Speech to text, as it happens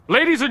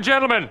Ladies and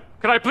gentlemen,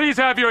 can I please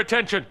have your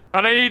attention?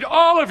 And I need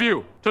all of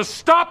you to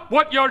stop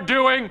what you're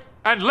doing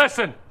and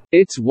listen.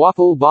 It's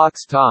Waffle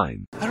Box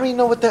time. I don't even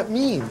know what that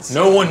means.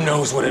 No one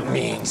knows what it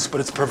means,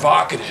 but it's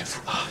provocative.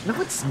 No,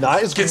 it's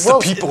not. It's Gets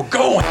gross. the people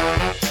going.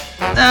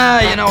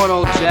 You know what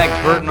old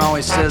Jack Burton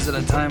always says at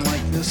a time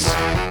like this?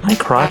 My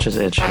crotch is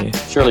itchy.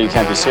 Surely you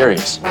can't be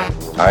serious.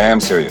 I am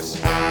serious.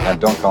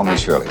 And don't call me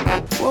Shirley.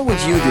 What would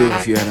you do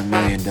if you had $1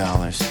 million?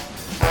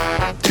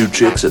 2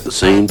 chicks at the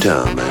same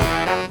time,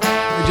 man.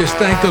 I just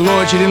thank the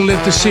Lord she didn't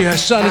live to see her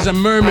son as a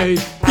mermaid.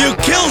 You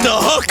killed a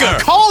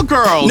hooker! Call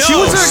girl! No, She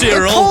was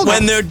Cyril,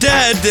 when they're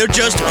dead, they're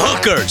just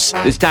hookers.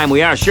 This time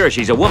we are sure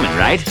she's a woman,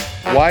 right?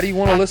 Why do you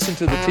want to listen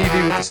to the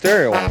TV with the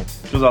stereo on?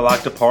 Because I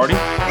like to party.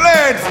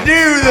 Let's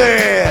do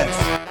this!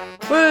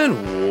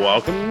 And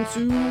welcome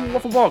to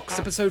Waffle Box,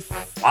 episode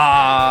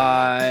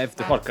 5,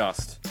 the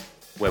podcast,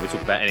 where we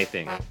talk about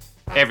anything,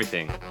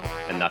 everything,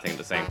 and nothing at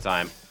the same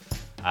time.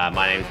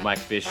 My name is Mike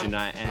Fish, and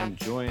I am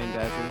joined,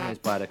 as always,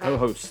 by the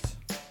co-host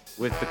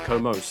with the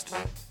co-most,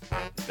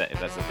 if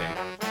that's the thing,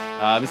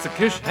 Mr.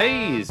 Kush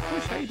Hayes.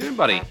 Kush, how you doing,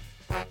 buddy?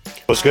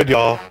 What's good,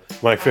 y'all?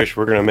 Mike Fish,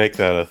 we're gonna make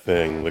that a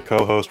thing. The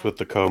co-host with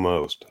the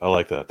co-most. I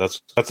like that.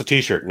 That's a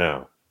t-shirt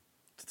now.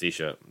 It's a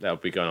t-shirt. That'll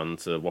be going on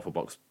to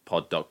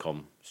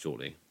waffleboxpod.com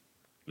shortly.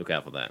 Look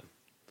out for that.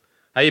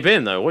 How you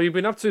been, though? What have you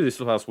been up to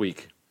this last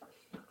week?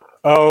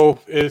 Oh,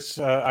 it's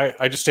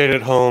I just stayed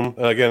at home.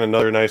 Again,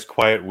 another nice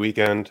quiet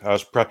weekend. I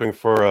was prepping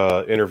for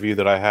an interview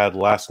that I had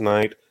last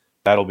night.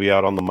 That'll be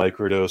out on the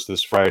Microdose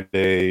this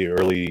Friday,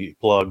 early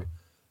plug.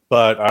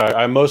 But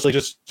I mostly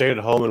just stayed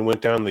at home and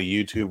went down the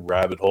YouTube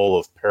rabbit hole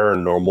of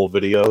paranormal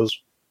videos.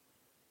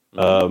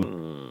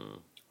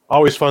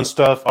 Always fun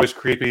stuff, always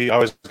creepy,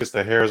 always gets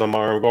the hairs on my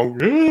arm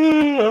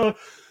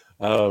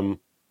going.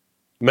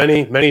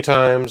 Many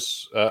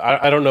times,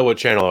 I don't know what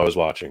channel I was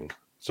watching.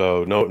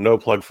 So no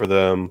plug for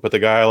them. But the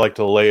guy I like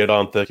to lay it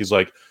on thick, he's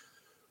like,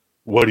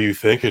 what do you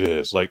think it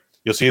is? Like,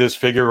 you'll see this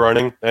figure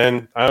running,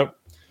 and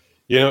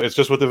it's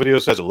just what the video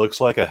says. It looks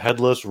like a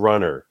headless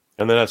runner.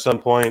 And then at some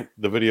point,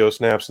 the video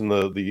snaps and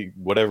the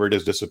whatever it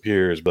is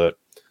disappears. But,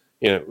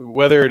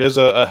 whether it is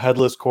a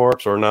headless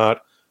corpse or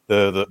not,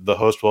 the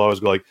host will always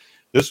go like,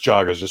 this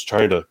jogger's just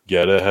trying to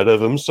get ahead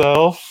of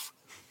himself.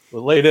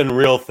 Laid in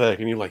real thick.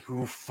 And you're like,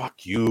 ooh,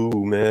 fuck you,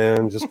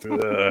 man. Just...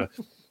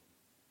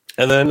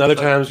 And then other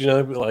times,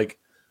 like,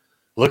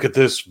 look at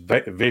this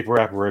vapor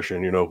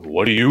apparition,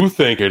 what do you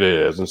think it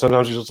is? And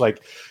sometimes you're just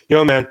like,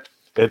 man,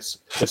 it's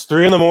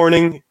 3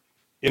 a.m.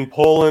 in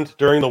Poland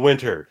during the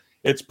winter.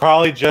 It's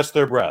probably just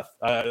their breath.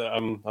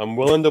 I'm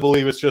willing to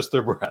believe it's just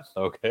their breath,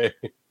 okay?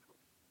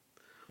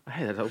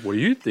 Hey, what do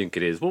you think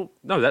it is? Well,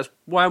 no, that's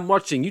why I'm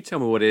watching. You tell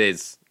me what it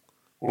is.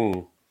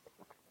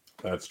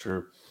 That's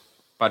true.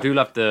 But I do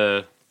love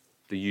the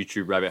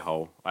YouTube rabbit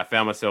hole. I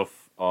found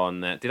myself on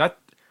that. Did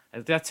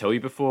I tell you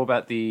before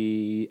about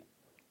the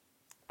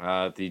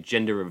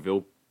gender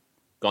reveal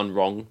gone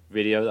wrong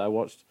video that I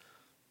watched?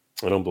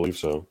 I don't believe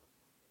so.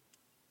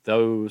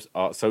 Those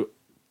are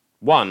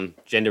one,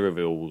 gender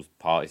reveals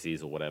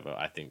parties or whatever.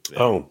 I think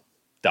they're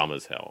dumb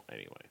as hell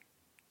anyway.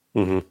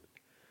 Mm-hmm.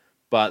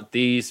 But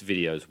these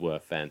videos were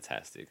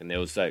fantastic, and it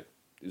was like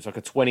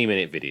a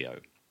 20-minute video,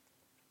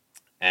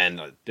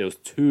 and there was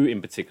 2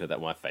 in particular that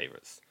were my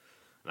favorites,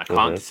 and I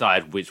can't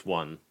decide which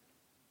one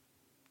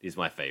is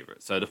my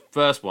favorite. So the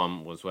first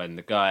one was when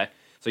the guy,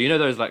 so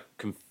those like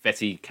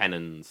confetti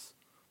cannons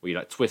where you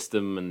like twist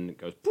them and it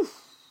goes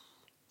poof.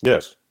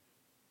 Yes.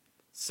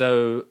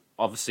 So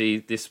obviously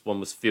this one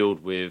was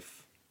filled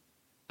with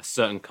a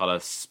certain color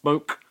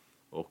smoke,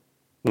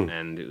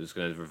 and it was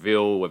going to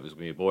reveal whether it was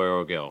going to be a boy or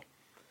a girl.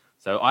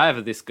 So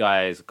either this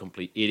guy is a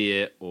complete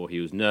idiot or he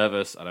was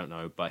nervous, I don't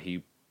know, but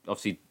he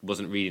obviously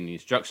wasn't reading the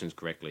instructions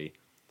correctly.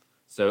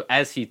 So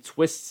as he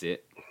twists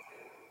it,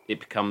 it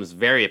becomes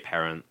very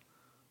apparent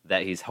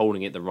that he's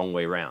holding it the wrong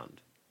way around.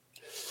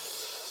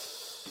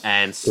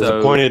 And so... Is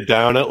it pointed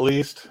down at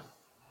least?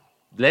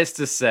 Let's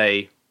just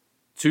say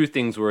 2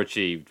 things were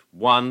achieved.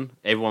 1,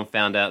 everyone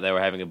found out they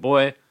were having a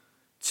boy.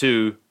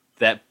 2,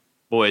 that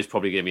boy is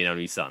probably going to be an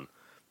only son.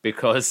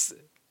 Because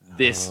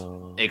this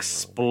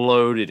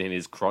exploded in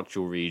his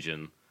crotchal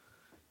region.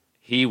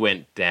 He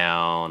went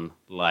down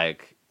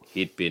like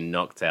he'd been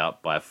knocked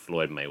out by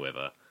Floyd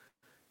Mayweather.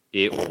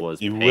 It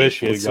was You painful wish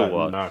he had to gotten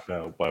watch. knocked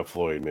out by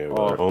Floyd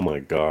Mayweather. Oh my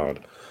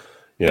God.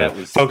 Yeah,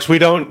 was... folks, we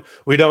don't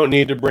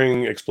need to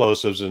bring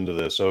explosives into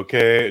this,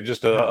 okay?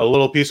 Just a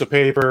little piece of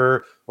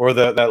paper or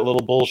that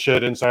little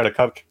bullshit inside a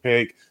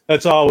cupcake.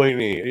 That's all we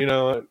need.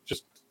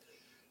 Just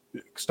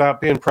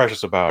stop being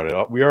precious about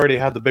it. We already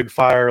had the big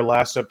fire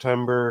last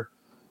September.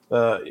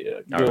 I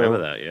remember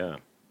that. Yeah,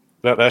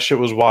 that shit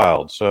was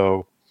wild.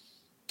 So,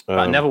 there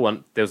was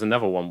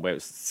another one where it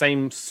was the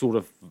same sort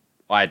of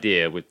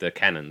idea with the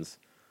cannons,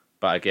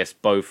 but I guess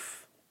both.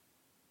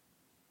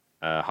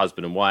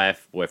 Husband and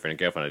wife, boyfriend and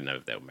girlfriend. I didn't know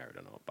if they were married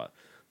or not, but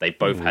they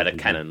both had a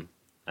cannon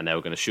and they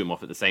were going to shoot them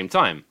off at the same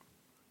time.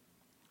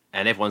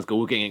 And everyone's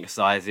all getting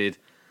excited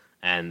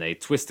and they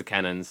twist the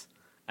cannons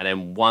and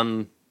then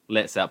one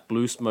lets out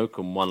blue smoke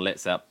and one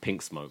lets out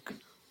pink smoke.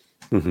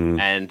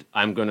 And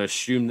I'm going to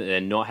assume that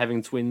they're not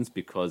having twins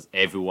because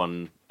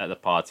everyone at the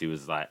party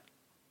was like,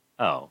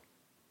 oh,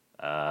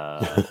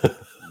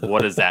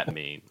 what does that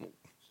mean?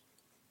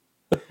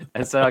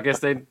 And so I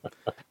guess in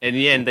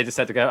the end, they just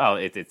had to go, oh,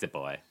 it's a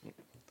boy.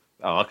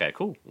 Oh, okay,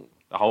 cool.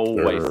 A whole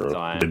waste of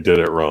time. They did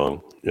it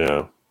wrong.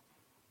 Yeah.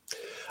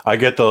 I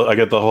get the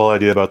whole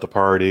idea about the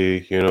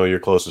party, your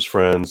closest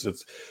friends.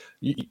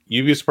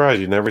 You'd be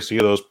surprised you never see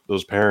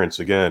those parents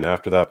again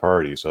after that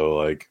party. So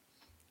like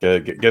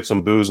get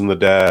some booze in the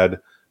dad,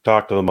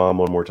 talk to the mom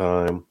one more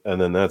time, and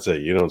then that's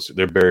it. You don't see,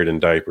 they're buried in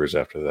diapers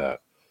after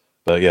that.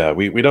 But yeah,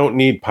 we don't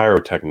need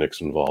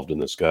pyrotechnics involved in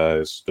this,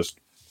 guys. Just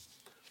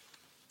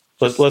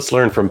let's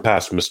learn from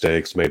past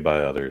mistakes made by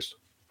others.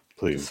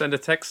 Please. Send a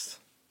text.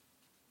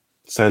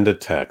 Send a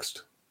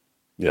text.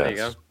 Yes. There you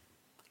go.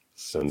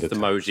 Send it.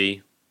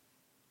 Emoji.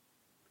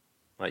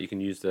 Like you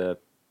can use the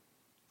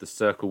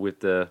circle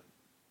with the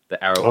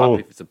arrow up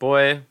if it's a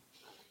boy.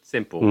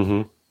 Simple.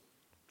 Mm-hmm.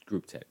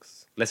 Group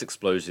text. Less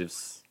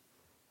explosives.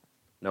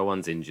 No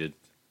one's injured.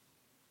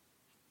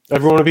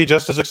 Everyone will be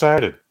just as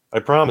excited. I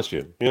promise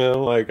you.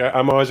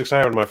 I'm always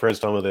excited when my friends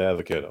tell me they have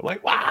a kid. I'm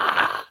like,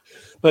 wow!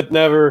 But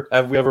never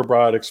have we ever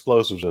brought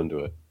explosives into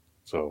it.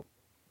 So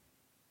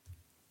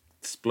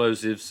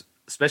explosives,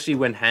 especially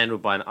when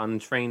handled by an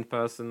untrained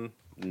person,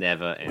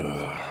 never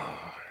ends.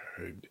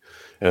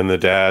 And the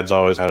dad's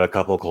always had a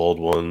couple cold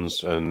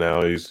ones, and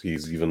now he's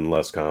even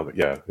less confident.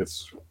 Yeah,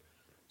 it's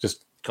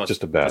just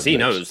a bad. Because he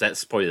knows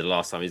that's probably the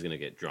last time he's going to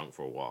get drunk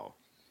for a while.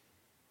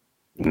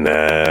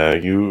 Nah,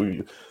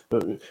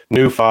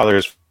 new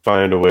fathers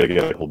find a way to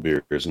get a couple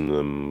beers in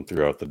them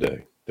throughout the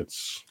day.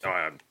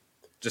 I'm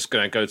just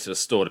going to go to the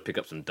store to pick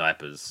up some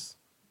diapers.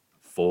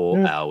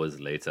 4 hours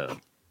later.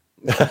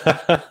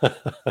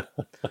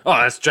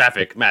 That's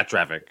traffic. Mad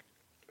traffic.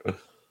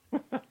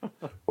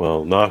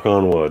 Well, knock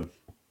on wood.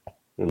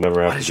 You'll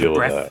never have to deal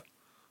with that.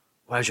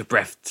 Why does your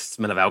breath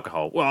smell of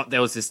alcohol? Well,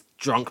 there was this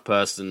drunk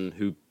person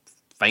who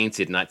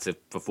fainted and had to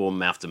perform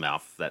mouth to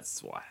mouth.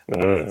 That's why.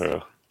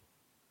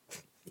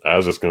 I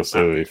was just going to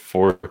say,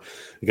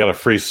 you got a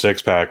free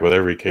 6-pack with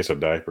every case of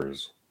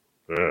diapers.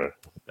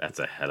 That's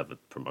a hell of a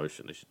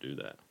promotion. They should do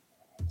that.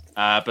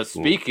 But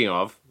speaking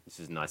of, this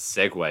is a nice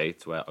segue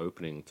to our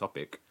opening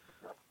topic.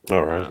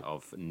 All right.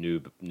 Of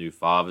new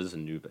fathers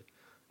and new.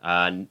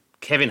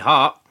 Kevin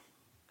Hart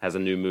has a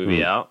new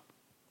movie out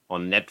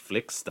on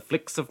Netflix, The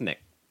Flicks of Net,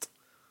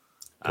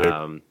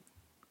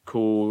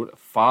 called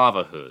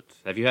Fatherhood.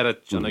 Have you had I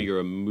know you're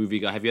a movie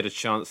guy. Have you had a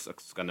chance?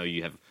 I know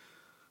you have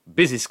a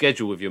busy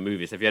schedule with your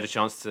movies. Have you had a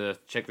chance to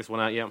check this one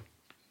out yet?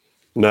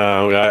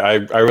 No,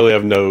 I really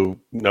have no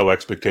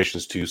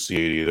expectations to see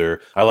it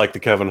either. I like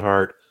Kevin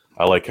Hart.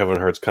 I like Kevin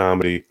Hart's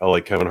comedy. I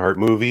like Kevin Hart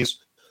movies.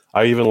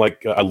 I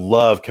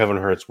love Kevin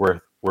Hart's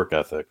work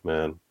ethic,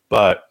 man.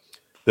 But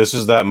this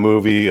is that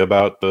movie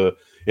about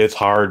it's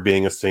hard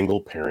being a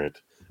single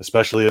parent,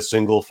 especially a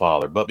single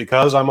father. But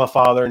because I'm a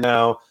father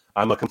now,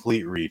 I'm a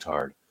complete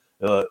retard.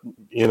 We're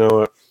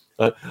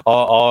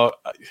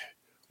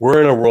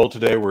in a world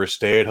today where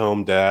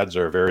stay-at-home dads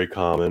are very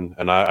common,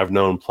 and I've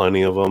known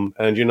plenty of them.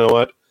 And you know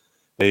what?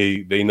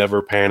 They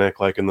never panic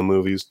like in the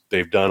movies.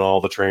 They've done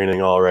all the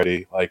training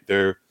already. Like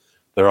they're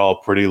all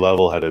pretty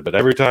level-headed. But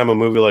every time a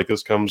movie like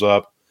this comes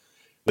up,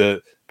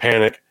 the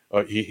panic.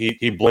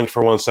 He blinked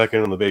for 1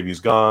 second and the baby's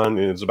gone,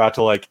 and it's about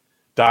to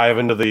dive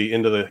into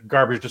the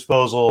garbage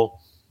disposal.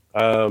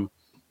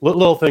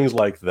 Little things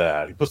like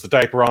that. He puts the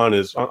diaper on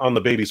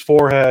the baby's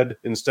forehead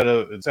instead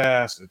of its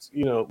ass. It's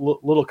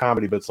little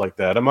comedy bits like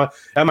that. Am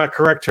I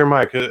correct here,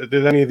 Mike?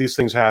 Did any of these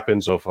things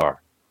happen so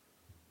far?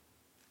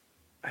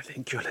 I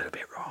think you're a little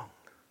bit wrong.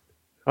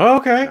 Oh,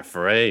 okay. I'm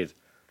afraid.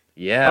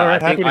 Yeah. All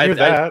right. Happy to hear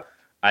that.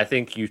 I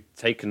think you've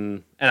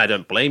taken, and I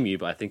don't blame you,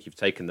 but I think you've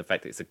taken the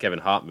fact that it's a Kevin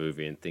Hart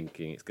movie and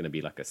thinking it's going to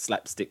be like a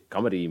slapstick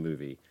comedy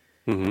movie.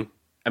 Mm-hmm.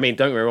 I mean,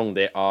 don't get me wrong,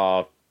 there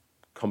are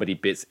comedy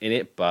bits in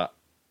it, but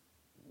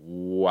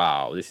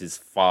wow, this is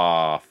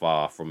far,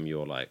 far from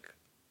your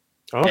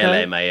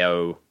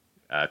LMAO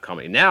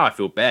comedy. Now I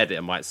feel bad that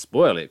I might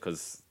spoil it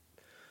because.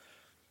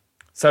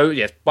 So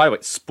yes, by the way,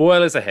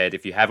 spoilers ahead.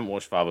 If you haven't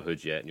watched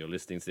Fatherhood yet and you're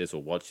listening to this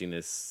or watching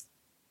this,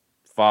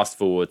 fast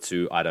forward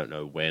to I don't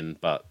know when,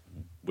 but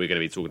we're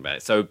going to be talking about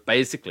it. So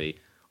basically,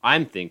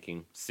 I'm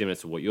thinking similar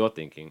to what you're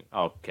thinking.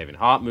 Oh, Kevin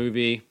Hart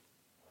movie.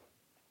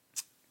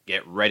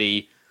 Get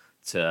ready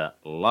to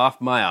laugh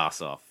my ass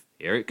off.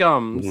 Here it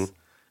comes. Mm-hmm.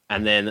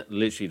 And then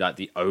literally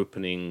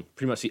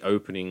pretty much the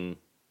opening,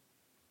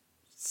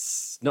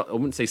 I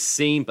wouldn't say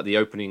scene, but the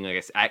opening, I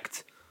guess,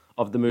 act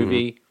of the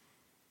movie. Mm-hmm.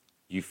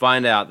 You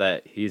find out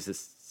that he's a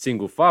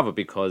single father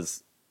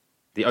because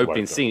the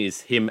opening scene is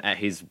him at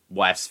his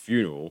wife's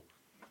funeral.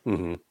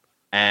 Mm-hmm.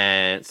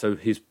 And so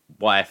his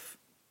wife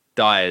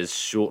dies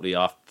shortly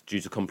after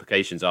due to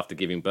complications after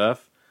giving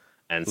birth.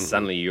 And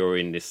suddenly you're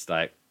in this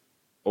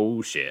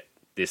oh shit,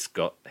 this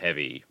got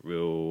heavy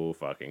real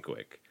fucking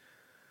quick.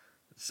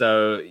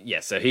 So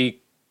so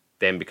he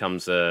then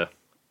becomes a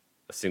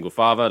single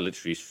father,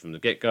 literally from the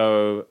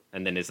get-go.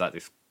 And then there's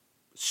this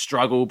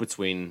struggle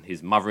between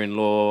his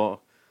mother-in-law,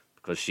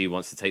 because she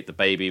wants to take the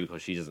baby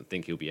because she doesn't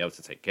think he'll be able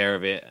to take care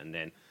of it, and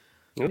then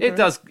it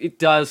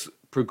does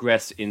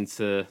progress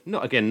into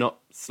not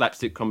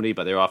slapstick comedy,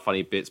 but there are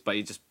funny bits. But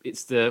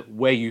it's the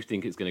where you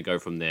think it's going to go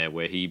from there,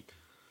 where he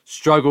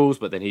struggles,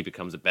 but then he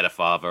becomes a better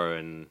father,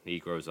 and he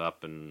grows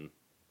up and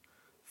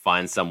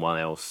finds someone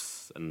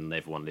else, and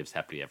everyone lives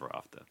happily ever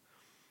after.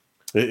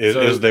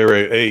 Is there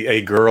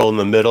a girl in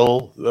the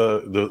middle?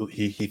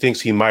 He thinks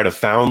he might have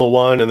found the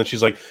one, and then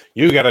she's like,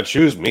 "You got to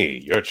choose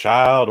me, your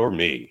child or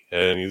me."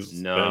 And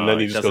then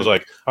he just goes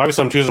like,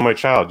 "Obviously, I'm choosing my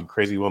child. You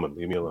crazy woman,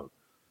 leave me alone."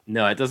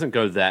 No, it doesn't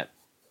go that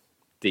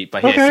deep.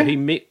 But yeah, so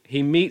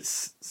he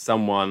meets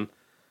someone,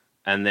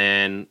 and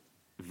then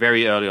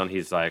very early on,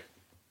 he's like,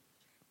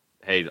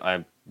 "Hey,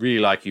 I really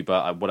like you,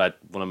 but what I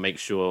want to make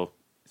sure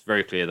it's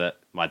very clear that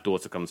my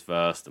daughter comes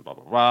first," and blah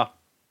blah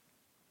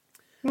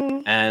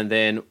blah. And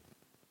then,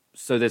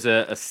 so there's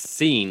a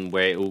scene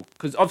where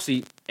because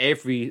obviously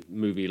every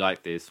movie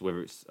like this,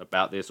 whether it's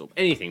about this or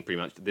anything, pretty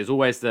much, there's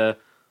always the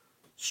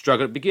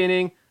struggle at the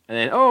beginning, and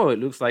then it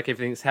looks like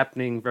everything's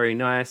happening very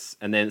nice,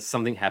 and then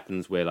something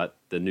happens where like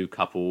the new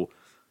couple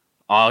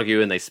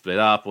argue and they split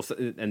up,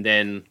 and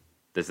then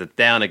there's a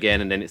down again,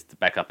 and then it's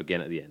back up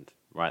again at the end.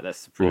 Right,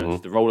 that's pretty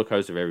much the roller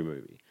coaster of every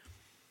movie.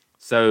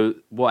 So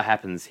what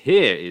happens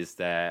here is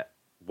that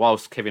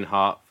whilst Kevin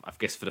Hart, I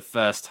guess for the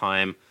first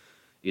time,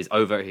 is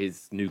over at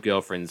his new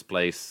girlfriend's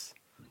place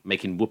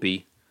making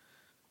whoopee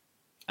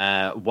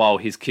while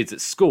his kid's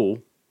at school,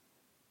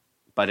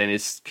 but then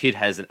his kid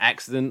has an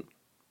accident,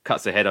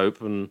 cuts her head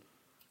open,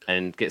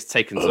 and gets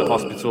taken to the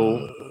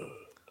hospital.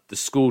 The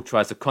school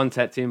tries to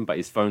contact him, but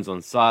his phone's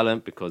on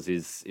silent because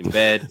he's in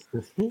bed.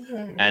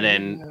 And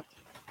then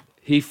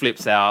he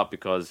flips out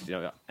because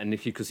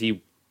because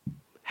he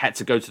had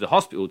to go to the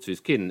hospital to his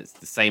kid, and it's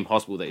the same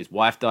hospital that his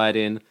wife died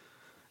in,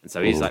 and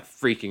so he's like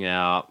freaking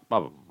out, blah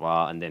blah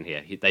blah. And then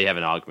they have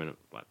an argument,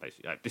 like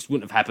basically, like, this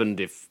wouldn't have happened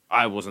if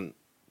I wasn't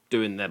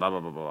doing that, blah blah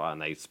blah blah,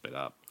 and they split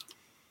up.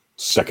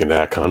 Second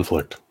act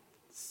conflict.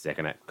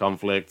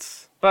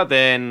 But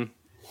then,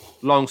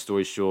 long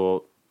story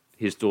short,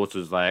 his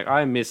daughter's like,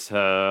 I miss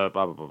her,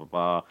 blah blah blah blah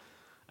blah,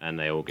 and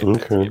they all get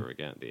back together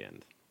again at the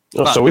end.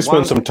 So we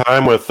spent some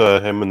time with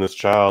him and this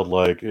child,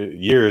 like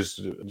years.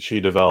 She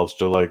develops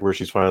to like where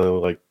she's finally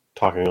like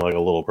talking like a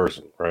little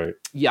person, right?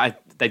 Yeah,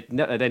 they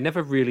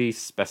never really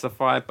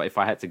specified, but if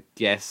I had to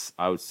guess,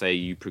 I would say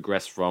you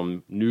progress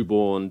from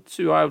newborn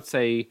to, I would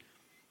say,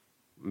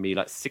 me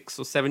like 6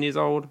 or 7 years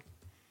old.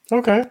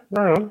 Okay,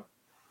 right on.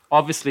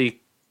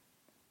 Obviously,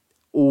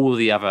 all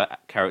the other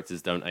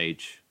characters don't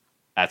age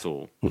at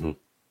all,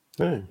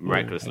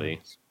 miraculously.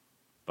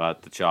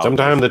 But the child.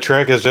 Sometimes the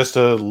trick is just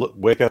to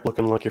wake up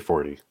looking like you're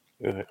 40.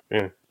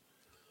 Yeah.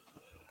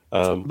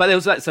 But there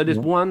was there's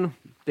one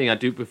thing I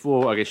do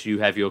before I guess you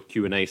have your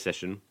Q&A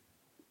session.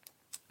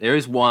 There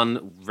is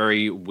one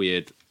very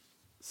weird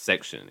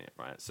section in it,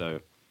 right?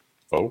 So,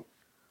 I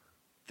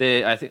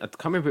think I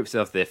can't remember if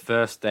it's their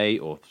first date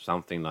or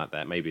something like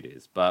that. Maybe it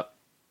is, but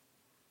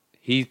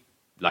he,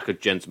 like a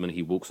gentleman,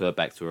 he walks her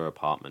back to her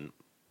apartment,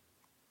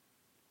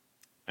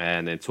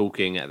 and then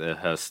talking at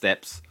her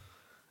steps.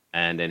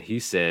 And then he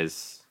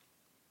says,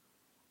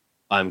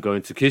 I'm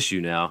going to kiss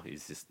you now.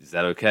 Is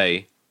that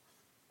okay?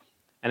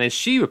 And then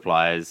she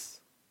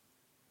replies,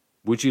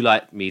 would you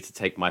like me to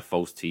take my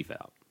false teeth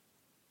out?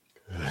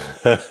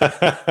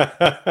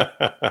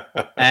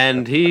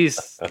 And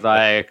he's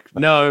like,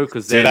 no,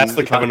 because that's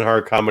the Kevin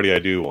Hart comedy I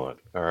do want.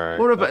 All right.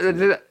 Well,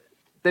 but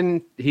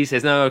then he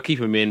says, no, keep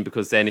him in,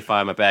 because then if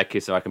I'm a bad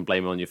kisser, I can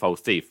blame it on your false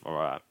teeth. All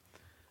right.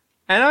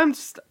 And I'm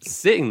just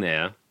sitting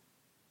there,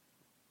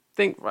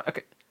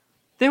 okay.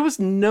 There was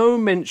no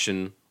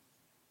mention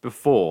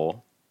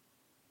before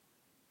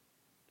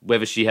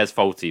whether she has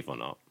false teeth or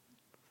not.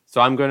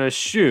 So I'm going to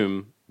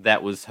assume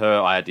that was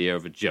her idea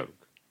of a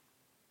joke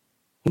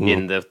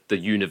in the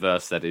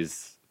universe that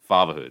is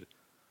fatherhood.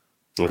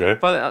 Okay.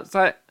 But it's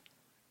like,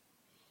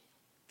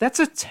 that's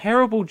a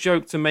terrible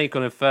joke to make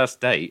on a first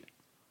date,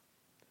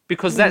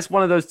 because that's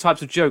one of those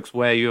types of jokes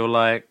where you're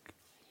like,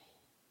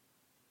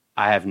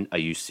 are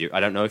you serious? I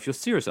don't know if you're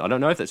serious. I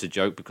don't know if that's a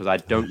joke because I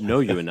don't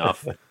know you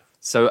enough.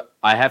 So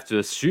I have to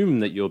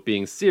assume that you're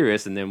being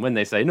serious, and then when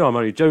they say, no, I'm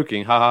only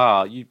joking, ha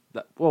ha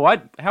ha,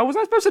 how was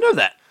I supposed to know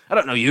that? I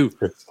don't know you.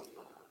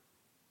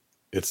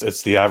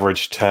 It's the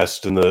average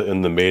test in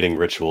the mating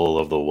ritual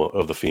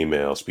of the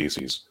female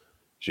species.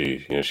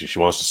 She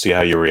wants to see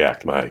how you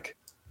react, Mike.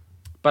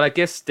 But I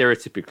guess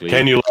stereotypically,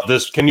 can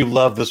you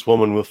love this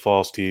woman with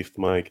false teeth,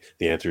 Mike?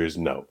 The answer is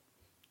no,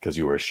 because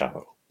you were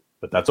shallow.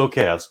 But that's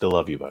okay. I'll still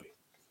love you, buddy.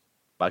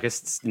 But I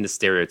guess in the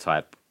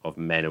stereotype of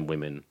men and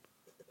women,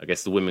 I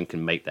guess the women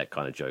can make that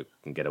kind of joke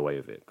and get away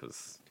with it,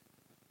 because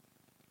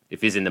if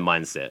he's in the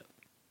mindset,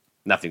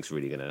 nothing's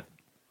really going to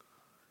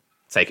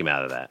take him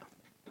out of that.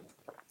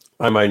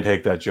 I might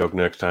take that joke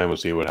next time and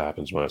see what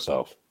happens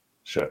myself.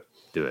 Shit.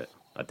 Do it.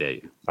 I dare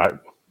you.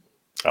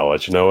 I'll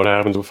let you know what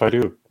happens if I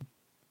do.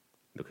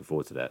 Looking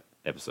forward to that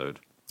episode.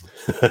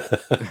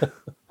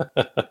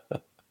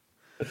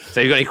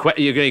 So you got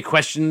any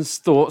questions,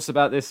 thoughts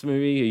about this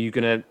movie? Are you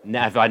going to,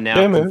 have I now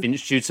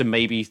convinced you to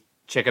maybe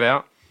check it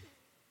out?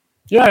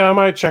 Yeah, I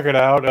might check it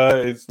out.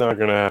 It's not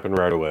going to happen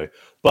right away,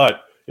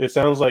 but it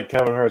sounds like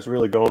Kevin Hart's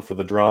really going for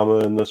the drama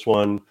in this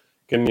one.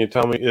 Can you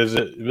tell me, is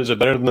it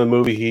better than the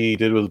movie he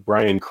did with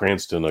Bryan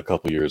Cranston a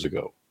couple years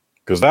ago?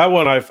 Because that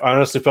one, I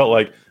honestly felt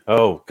like,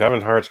 oh,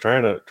 Kevin Hart's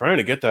trying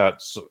to get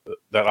that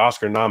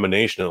Oscar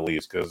nomination at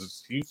least,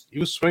 because he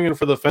was swinging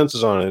for the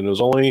fences on it, and it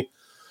was only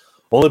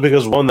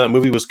because one, that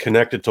movie was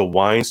connected to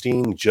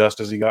Weinstein just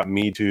as he got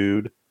Me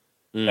Too'd,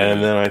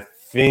 and then I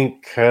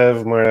think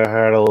Kev might have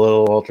had a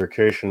little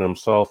altercation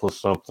himself with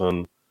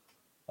something,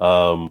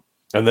 and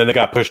then it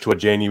got pushed to a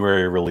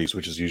January release,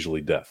 which is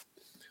usually death.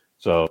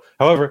 So,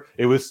 however,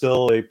 it was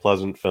still a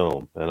pleasant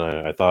film, and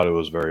I thought it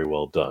was very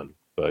well done.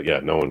 But yeah,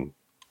 no one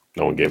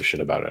gave a shit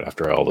about it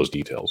after all those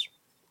details.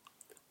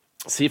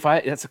 See,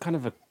 that's a kind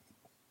of a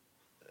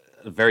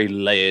very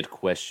layered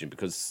question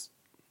because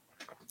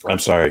I'm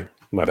sorry,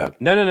 my bad.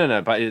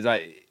 No. But is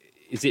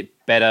it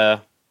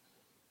better?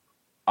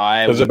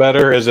 Is it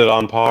better? Is it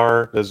on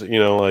par?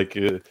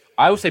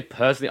 I would say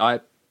personally,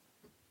 out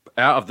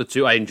of the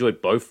two, I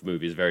enjoyed both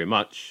movies very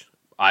much.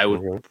 I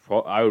would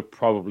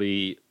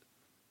probably.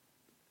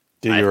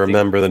 Do you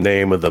remember the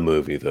name of the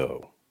movie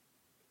though?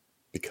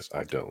 Because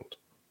I don't.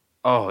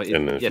 Oh,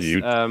 yes.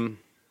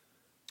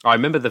 I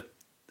remember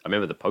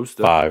the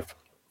poster. 5,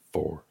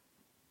 4,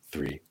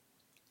 3,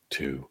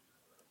 2,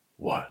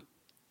 1.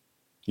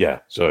 Yeah.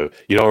 So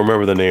you don't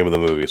remember the name of the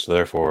movie, so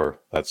therefore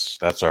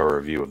that's our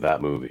review of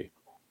that movie.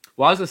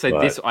 Well, I was gonna say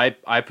this. I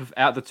out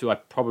of the two, I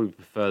probably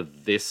prefer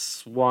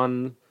this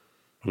one,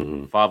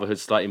 Fatherhood,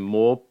 slightly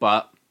more.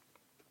 But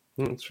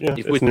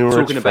if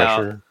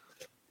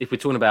we're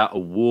talking about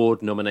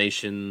award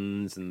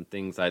nominations and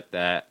things like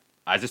that,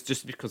 I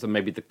just because of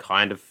maybe the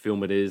kind of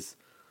film it is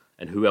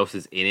and who else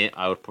is in it,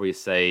 I would probably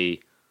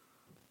say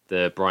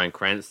the Bryan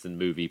Cranston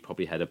movie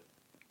probably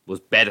was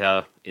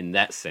better in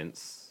that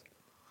sense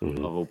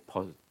of a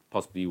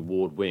possibly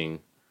award winning.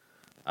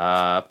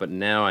 But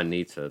now I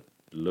need to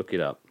look it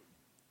up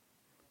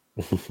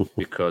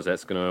because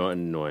that's going to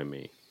annoy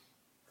me.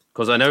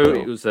 Because I know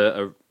it was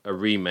a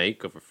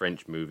remake of a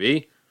French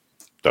movie.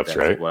 That's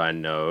right. What I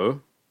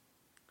know.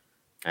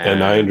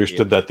 And I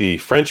understood that the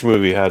French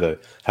movie the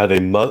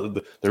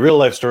real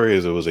life story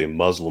is it was a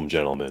Muslim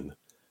gentleman,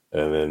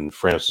 and then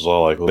France was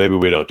all like, well, maybe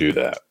we don't do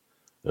that,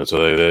 and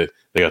so they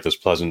got this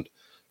pleasant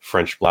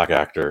French black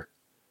actor,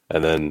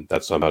 and then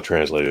that somehow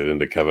translated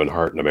into Kevin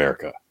Hart in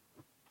America.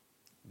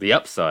 The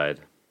Upside,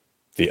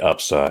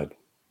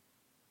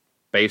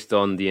 based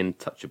on The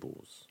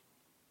Untouchables.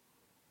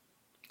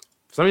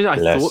 For some reason,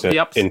 I thought The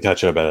Upside.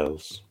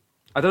 Untouchables.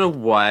 I don't know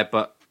why,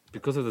 but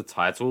because of the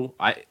title,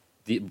 I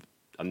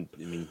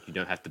mean, you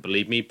don't have to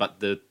believe me, but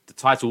the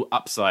title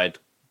Upside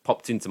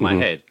popped into my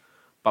head.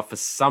 But for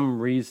some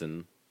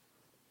reason,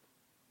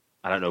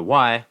 I don't know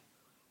why,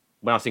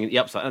 when I was thinking The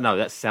Upside, no,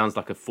 that sounds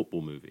like a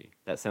football movie.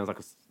 That sounds like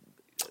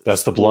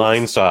That's The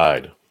Blind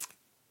Side.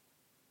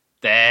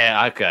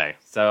 There, okay.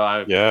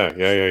 So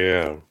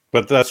Yeah.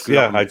 But that's,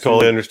 I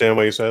totally understand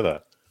why you say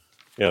that.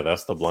 Yeah,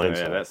 that's The Blind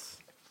Side.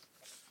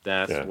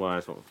 That's why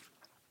I thought.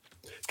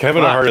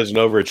 Kevin Hart is an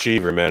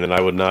overachiever, man, and I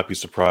would not be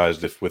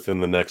surprised if within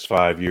the next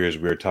 5 years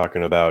we were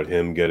talking about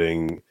him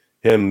being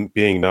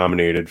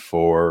nominated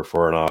for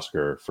an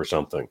Oscar for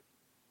something.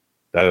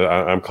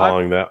 I'm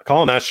calling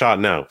that shot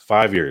now.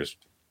 5 years.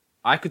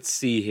 I could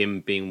see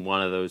him being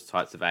one of those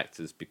types of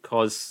actors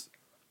because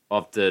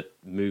of the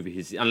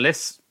movie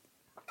unless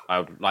I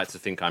would like to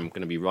think I'm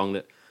going to be wrong,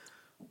 that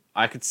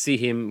I could see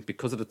him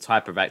because of the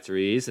type of actor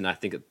he is, and I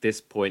think at this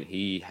point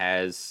he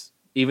has,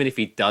 even if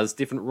he does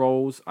different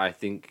roles, I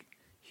think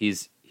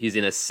he's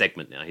in a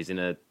segment now. He's in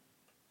a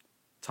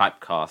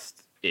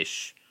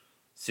typecast-ish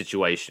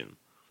situation.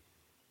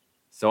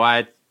 So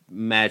I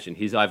imagine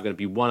he's either going to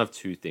be one of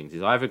two things.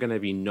 He's either going to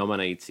be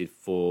nominated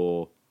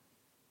for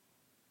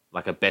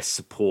like a best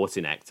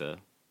supporting actor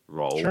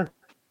role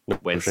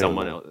when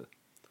someone else,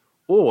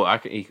 or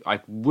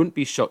I wouldn't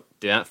be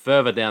shocked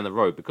further down the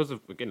road because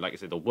of, again, like I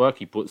said, the work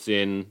he puts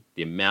in,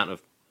 the amount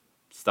of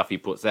stuff he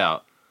puts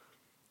out.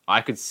 I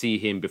could see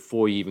him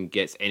before he even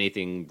gets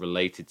anything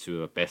related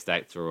to a best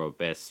actor or a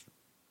best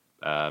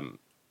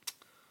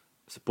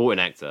supporting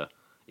actor.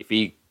 If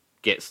he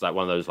gets like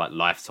one of those like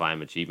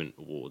lifetime achievement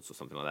awards or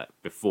something like that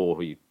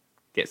before he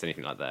gets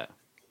anything like that.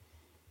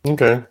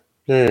 Okay.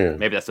 Yeah.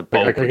 Maybe that's a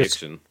bold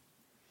prediction.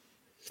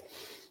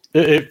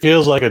 It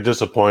feels like a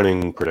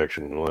disappointing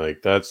prediction.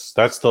 Like that's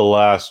the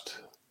last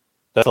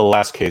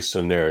case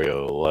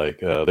scenario. Like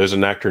there's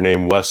an actor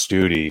named Wes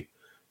Studi.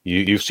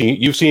 You've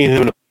seen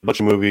him in a bunch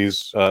of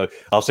movies.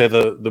 I'll say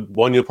the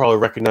one you'll probably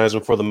recognize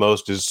him for the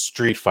most is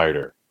Street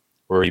Fighter,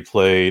 where he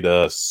played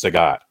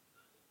Sagat.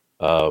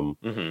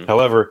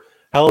 However,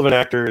 hell of an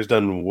actor, has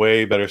done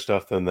way better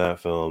stuff than that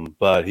film,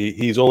 but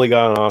he's only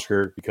got an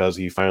Oscar because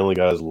he finally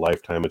got his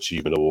Lifetime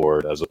Achievement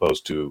Award, as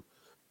opposed to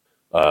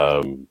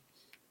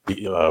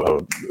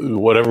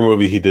whatever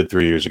movie he did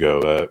 3 years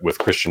ago with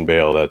Christian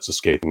Bale that's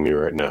escaping me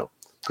right now.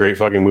 Great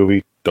fucking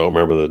movie. Don't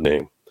remember the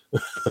name.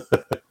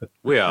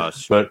 We are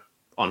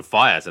on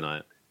fire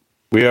tonight.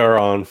 We are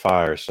on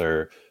fire,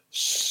 sir.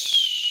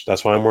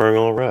 That's why I'm wearing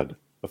all red.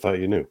 I thought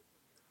you knew.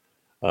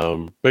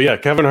 But yeah,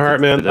 Kevin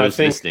Hart, man. For those I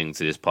think listening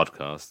to this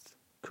podcast,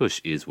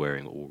 Kush is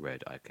wearing all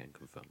red. I can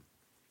confirm.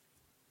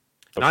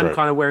 And That's I'm right.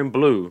 kind of wearing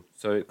blue,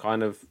 so it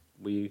kind of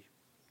we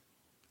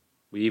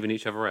even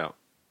each other out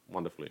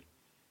wonderfully.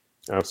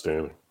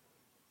 Outstanding.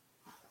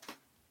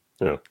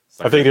 Yeah, Like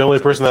I think the only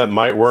person that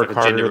might work like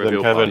a gender harder than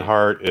reveal Kevin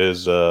party. Hart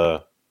is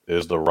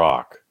The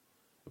Rock,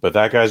 but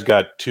that guy's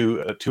got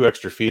two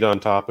extra feet on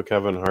top of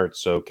Kevin Hart,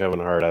 so Kevin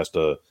Hart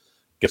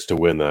gets to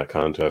win that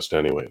contest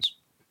anyways.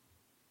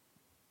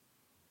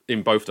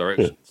 In both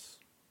directions.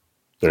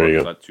 There you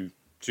It's go. like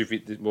 2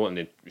 feet more, and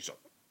then you shot.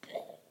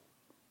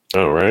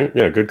 Oh, right.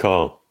 Yeah, good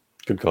call.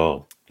 Good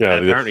call. Yeah,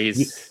 And apparently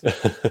he's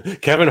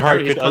Kevin Hart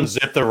apparently he's could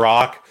unzip The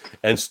Rock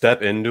and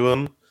step into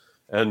him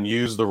and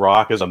use The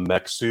Rock as a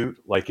mech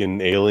suit, like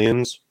in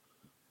Aliens.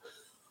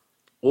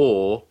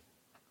 or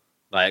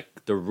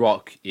like The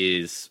Rock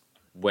is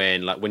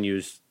when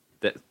you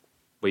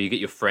where you get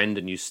your friend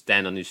and you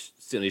sit on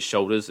his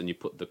shoulders and you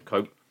put the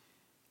coat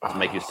to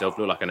make yourself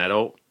look like an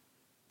adult.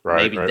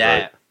 Right. Maybe right,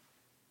 that right.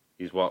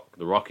 is what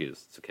The Rock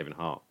is to Kevin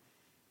Hart.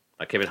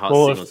 Like Kevin Hart's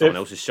Well, sitting on someone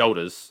else's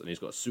shoulders and he's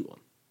got a suit on.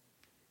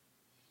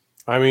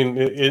 I mean,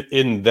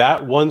 in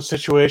that one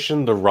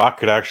situation, The Rock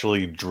could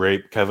actually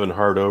drape Kevin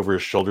Hart over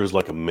his shoulders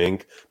like a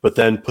mink, but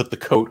then put the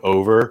coat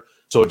over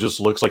so it just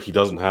looks like he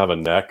doesn't have a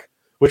neck,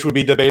 which would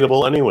be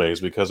debatable anyways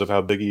because of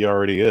how big he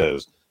already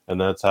is. And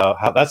that's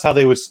how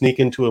they would sneak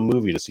into a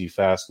movie to see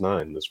Fast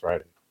 9 this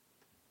Friday.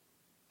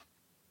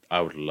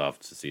 I would love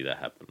to see that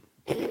happen.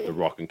 The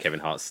Rock and Kevin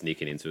Hart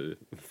sneaking into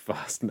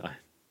Fast 9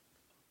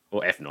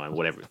 or F9,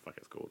 whatever the fuck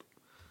it's called.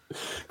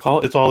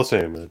 It's all the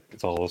same, man.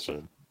 It's all the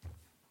same.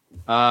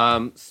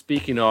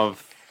 Speaking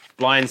of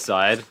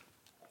Blindside,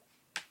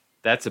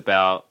 that's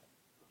about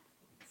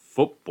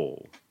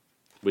football,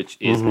 which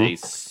is a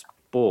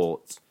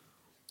sport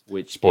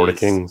Sport of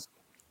Kings.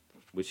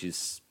 which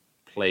is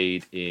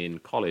played in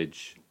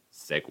college.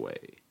 Segue.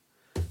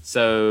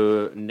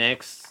 So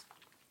next,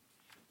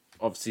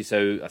 obviously,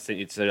 so I think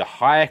it's a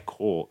higher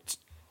court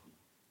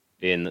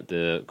in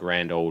the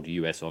grand old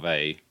US of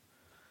A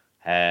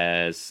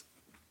has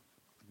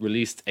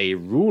released a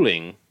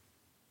ruling.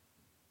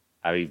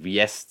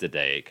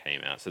 Yesterday it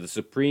came out. So the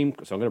Supreme.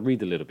 So I'm going to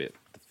read a little bit,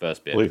 the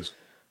first bit, Please.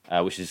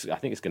 which is I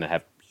think it's going to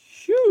have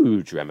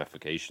huge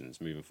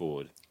ramifications moving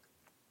forward.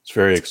 It's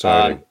very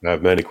exciting. I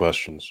have many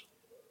questions.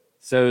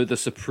 So the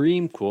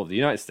Supreme Court of the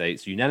United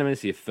States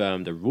unanimously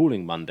affirmed a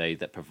ruling Monday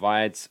that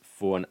provides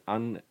for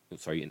an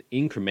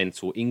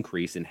incremental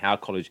increase in how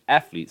college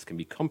athletes can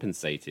be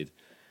compensated,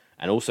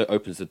 and also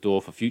opens the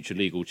door for future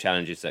legal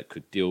challenges that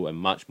could deal a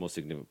much more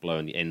significant blow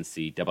in the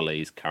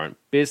NCAA's current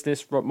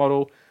business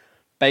model.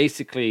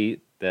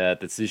 Basically, the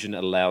decision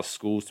allows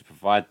schools to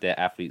provide their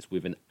athletes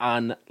with an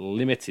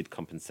unlimited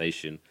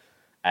compensation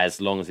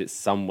as long as it's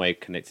some way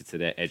connected to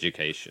their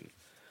education.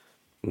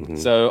 Mm-hmm.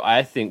 So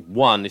I think,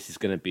 one, this is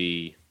going to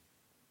be,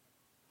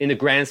 in the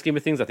grand scheme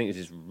of things, I think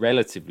this is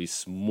relatively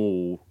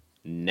small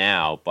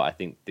now, but I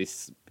think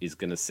this is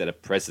going to set a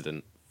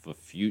precedent for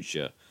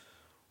future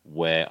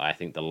where I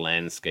think the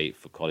landscape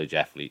for college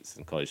athletes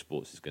and college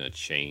sports is going to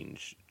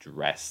change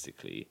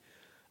drastically.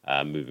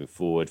 Moving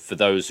forward. For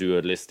those who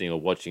are listening or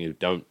watching who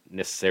don't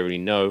necessarily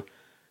know,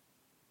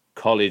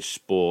 college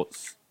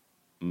sports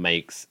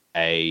makes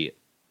a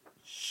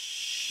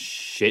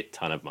shit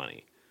ton of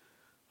money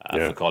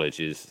for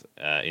colleges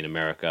in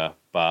America,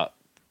 but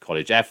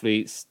college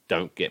athletes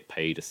don't get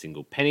paid a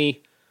single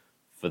penny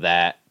for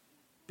that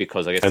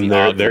because I guess and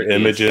their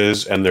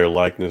images and their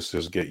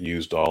likenesses get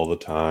used all the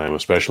time,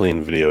 especially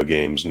in video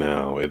games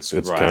now. It's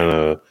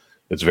very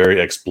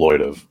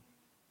exploitive.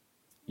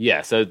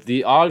 Yeah, so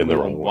the argument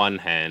on one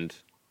hand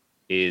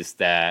is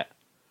that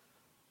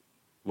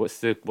what's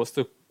the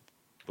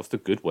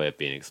good way of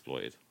being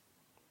exploited?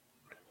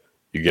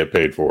 You get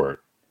paid for it.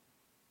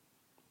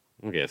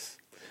 I guess.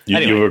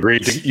 You've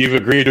agreed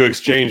to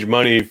exchange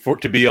money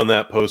to be on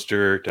that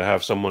poster, to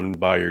have someone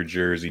buy your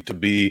jersey, to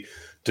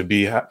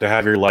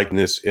have your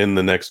likeness in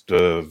the next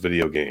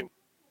video game.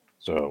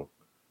 So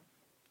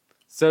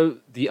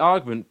the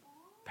argument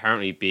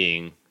apparently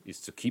being is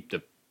to keep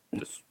the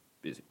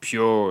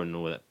pure and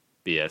all that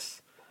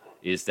BS,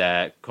 is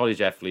that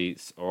college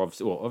athletes are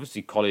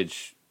obviously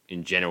college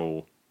in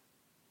general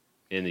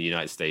in the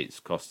United States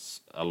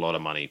costs a lot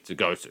of money to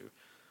go to.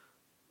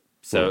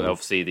 So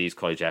obviously these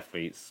college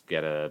athletes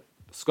get a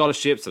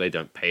scholarship, so they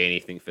don't pay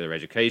anything for their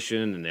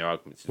education, and their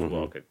arguments is,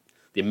 well, okay,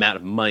 the amount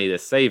of money they're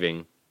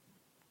saving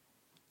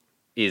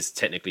is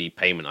technically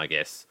payment, I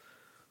guess,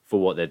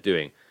 for what they're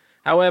doing.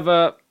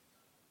 However,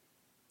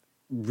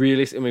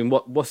 really, I mean,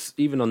 what's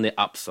even on the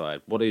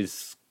upside? What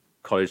is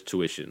college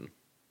tuition?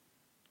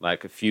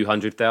 Like a few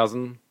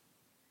 $100,000?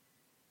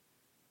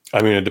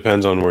 I mean, it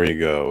depends on where you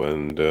go,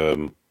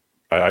 and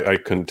I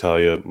couldn't tell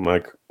you,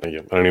 Mike. I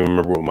don't even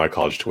remember what my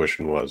college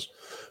tuition was,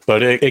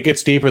 but it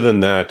gets deeper than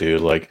that,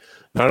 dude. Like,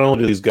 not only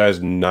do these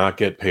guys not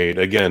get paid,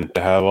 again,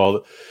 to have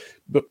all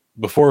but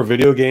before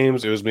video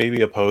games, it was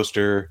maybe a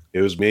poster,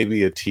 it was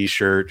maybe a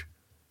T-shirt,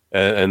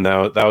 and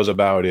that was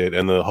about it.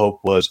 And the hope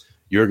was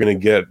you're going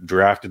to get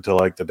drafted to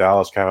like the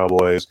Dallas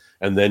Cowboys,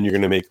 and then you're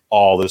going to make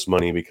all this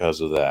money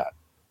because of that.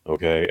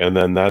 Okay, and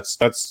then that's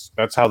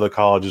how the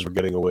colleges were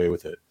getting away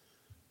with it.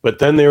 But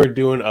then they were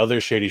doing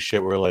other shady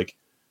shit where like,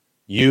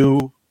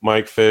 you,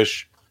 Mike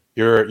Fish,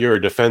 you're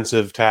a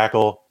defensive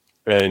tackle,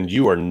 and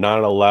you are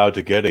not allowed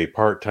to get a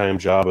part-time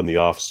job in the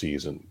off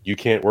season. You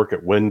can't work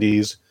at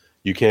Wendy's.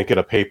 You can't get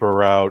a paper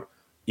route.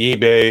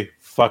 eBay,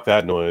 fuck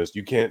that noise.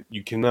 You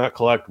cannot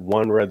collect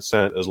 1 red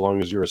cent as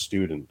long as you're a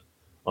student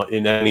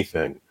in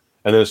anything.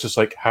 And then it's just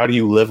like, how do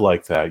you live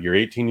like that? You're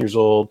 18 years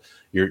old.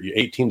 You're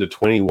 18 to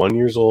 21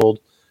 years old.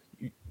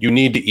 You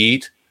need to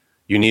eat.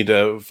 You need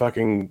to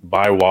fucking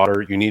buy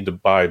water. You need to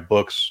buy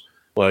books.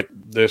 Like,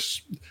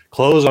 there's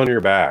clothes on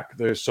your back.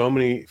 There's so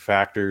many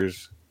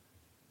factors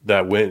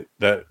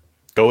that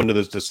go into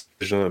this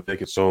decision that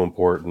make it so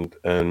important.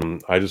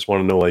 And I just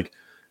want to know, like,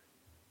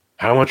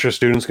 how much are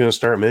students going to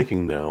start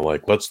making now?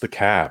 Like, what's the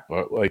cap?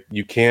 Like,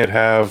 you can't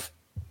have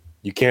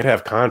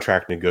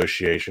contract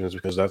negotiations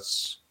because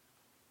that's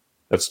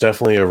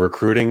definitely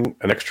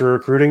an extra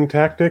recruiting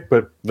tactic.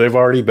 But they've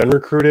already been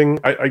recruiting.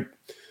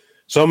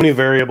 So many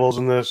variables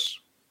in this.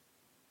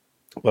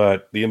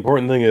 But the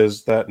important thing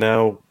is that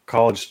now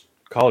college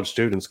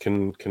students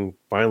can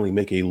finally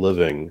make a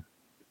living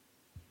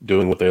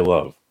doing what they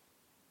love.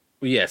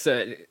 Well, yeah.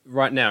 So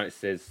right now it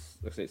says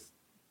it's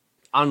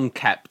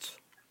uncapped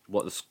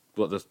what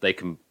they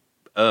can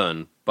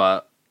earn,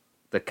 but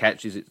the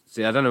catch is,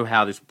 I don't know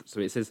how this.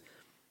 So it says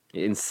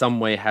it in some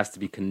way has to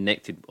be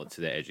connected to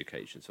their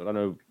education. So I don't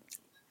know.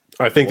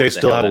 I think they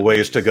still have a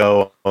ways to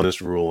go on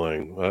this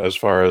ruling as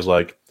far as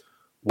like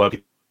what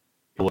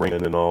people bring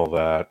in and all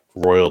that,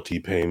 royalty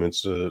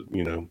payments,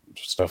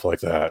 stuff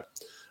like that.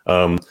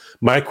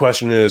 My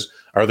question is,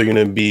 are there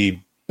going to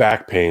be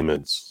back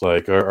payments?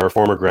 Like, are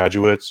former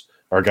graduates,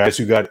 are guys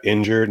who got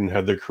injured and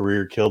had their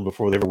career killed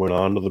before they ever went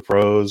on to the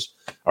pros,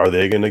 are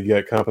they going to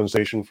get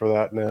compensation for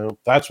that now?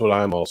 That's what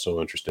I'm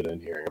also interested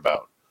in hearing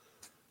about.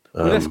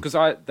 Well, that's because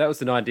that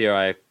was an idea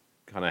I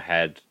kind of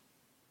had.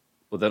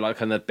 Well, they're like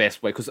kind of the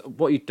best way, because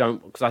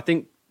I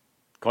think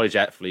college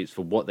athletes,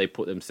 for what they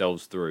put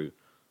themselves through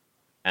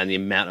and the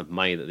amount of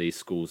money that these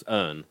schools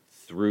earn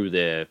through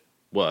their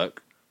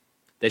work,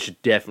 there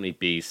should definitely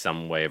be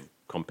some way of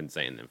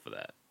compensating them for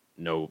that.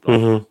 No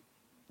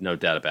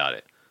doubt about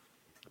it.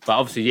 But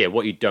obviously, yeah,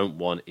 what you don't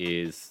want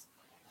is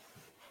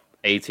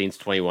 18 to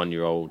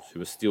 21-year-olds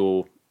who are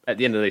still, at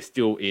the end of the day,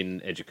 still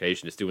in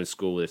education, they're still in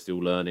school, they're still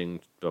learning,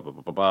 blah, blah,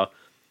 blah, blah, blah.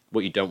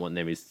 What you don't want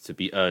them is to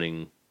be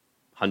earning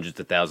hundreds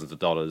of thousands of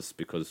dollars,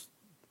 because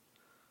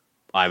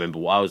I remember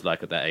what I was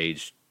like at that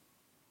age.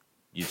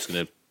 You're just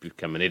going to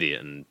become an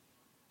idiot and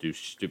do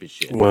stupid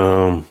shit.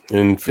 Well,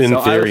 in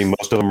theory,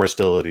 most of them are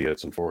still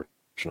idiots,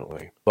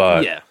 unfortunately.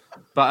 But yeah,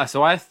 but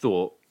so I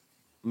thought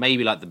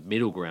maybe like the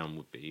middle ground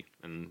would be,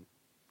 and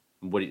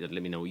let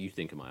me know what you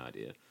think of my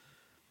idea.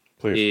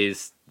 Please.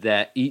 Is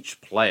that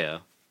each player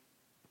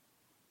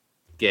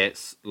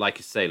gets, like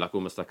you say, like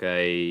almost like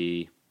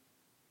a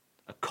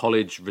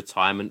college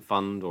retirement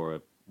fund,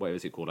 or what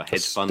is it called, a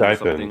hedge fund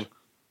or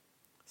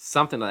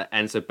something like that.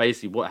 And so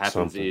basically, what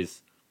happens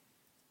is,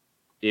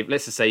 if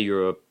let's just say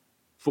you're a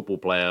football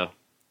player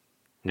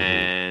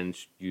and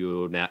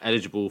you're now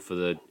eligible for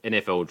the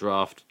NFL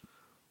draft,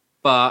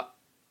 but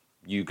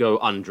you go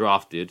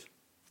undrafted,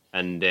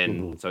 and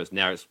then so it's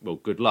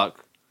good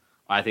luck.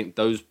 I think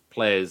those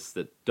players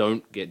that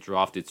don't get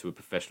drafted to a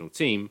professional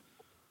team,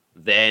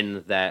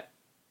 then that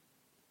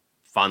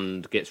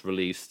fund gets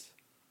released,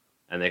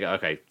 and they go,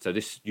 okay, so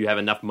you have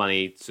enough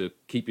money to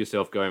keep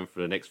yourself going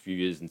for the next few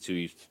years until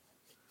you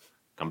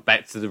come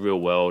back to the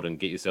real world and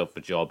get yourself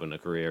a job and a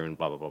career and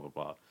blah blah blah blah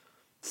blah.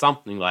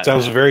 Something like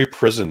Sounds that. very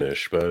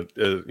prisonish, but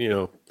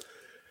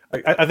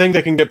I think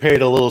they can get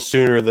paid a little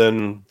sooner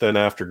than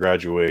after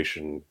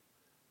graduation.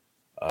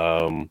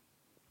 Again,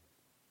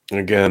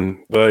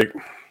 like,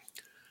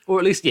 or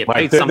at least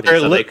paid something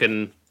so they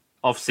can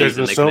off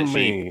season they can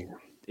actually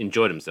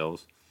enjoy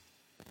themselves.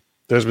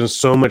 There's been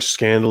so much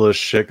scandalous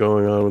shit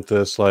going on with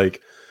this.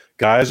 Like,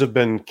 guys have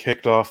been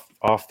kicked off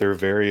their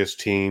various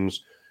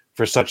teams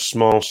for such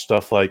small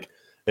stuff like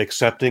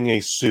accepting a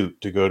suit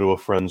to go to a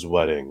friend's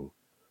wedding.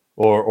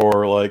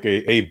 Or like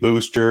a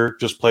booster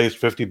just placed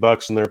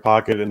 $50 in their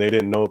pocket and they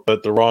didn't know,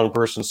 but the wrong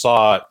person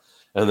saw it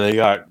and they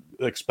got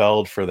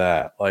expelled for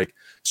that. Like,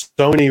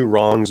 so many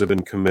wrongs have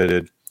been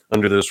committed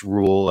under this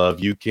rule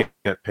of you can't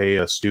pay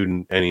a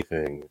student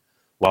anything,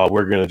 while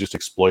we're going to just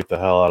exploit the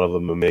hell out of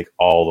them and make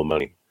all the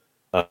money.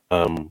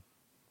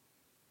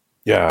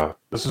 Yeah,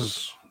 this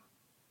is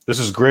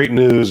great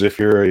news if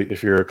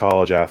you're a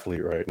college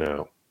athlete right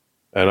now,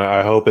 and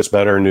I hope it's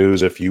better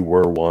news if you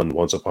were one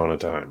once upon a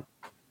time.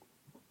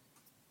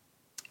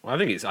 Well, I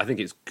think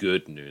it's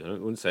good news. I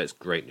wouldn't say it's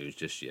great news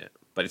just yet,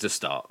 but it's a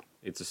start.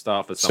 It's a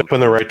start for something. Step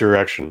in the right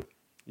direction.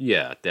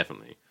 Yeah,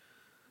 definitely.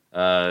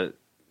 Because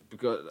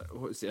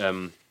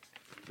there's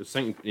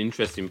something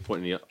interesting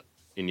point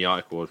in the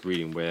article I was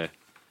reading where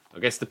I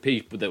guess the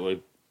people that were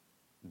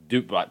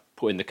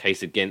putting the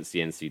case against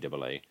the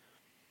NCAA,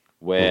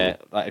 where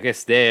I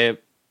guess their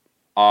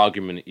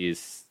argument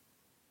is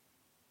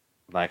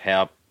like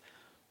how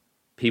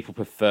people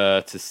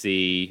prefer to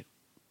see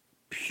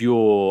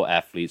pure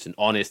athletes and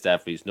honest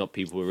athletes, not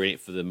people who are in it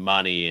for the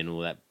money and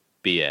all that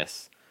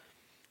BS.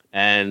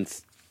 And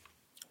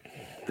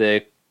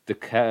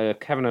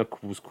Kavanaugh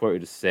was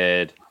quoted as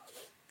said,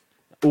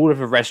 all of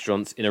the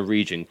restaurants in a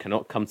region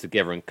cannot come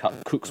together and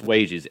cut cooks'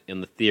 wages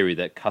on the theory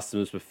that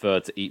customers prefer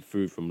to eat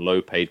food from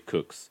low-paid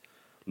cooks.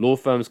 Law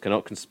firms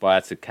cannot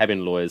conspire to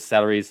cabin lawyers'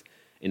 salaries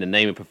in the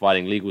name of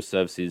providing legal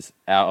services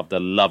out of the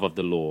love of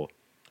the law.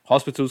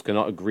 Hospitals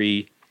cannot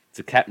agree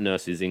to cap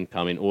nurses'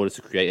 income in order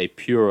to create a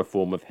purer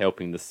form of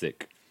helping the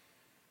sick.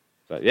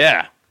 So,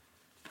 yeah.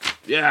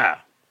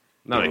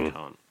 No, they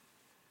can't.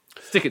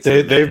 Stick it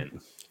to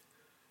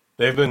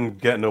They've been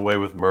getting away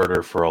with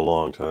murder for a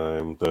long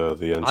time. The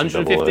NCAA.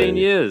 115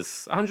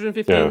 years.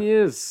 115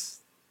 years.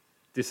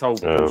 This whole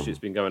bullshit's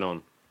been going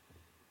on.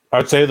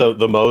 I'd say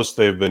the most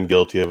they've been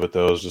guilty of it,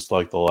 though, is just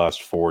like the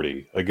last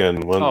 40.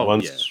 Again,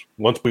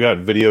 once we got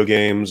video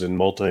games and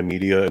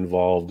multimedia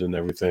involved and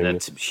everything.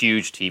 That's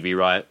huge TV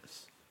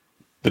riots.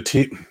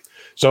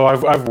 So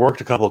I've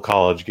worked a couple of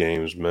college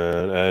games,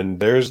 man, and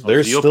there's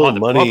still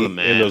money in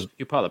those.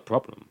 You're part of the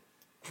problem.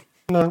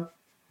 No,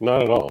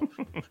 not at all.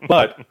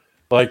 But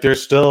like,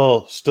 there's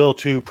still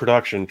 2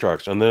 production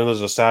trucks, and then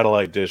there's a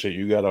satellite dish that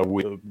you gotta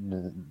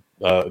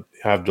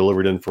have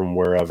delivered in from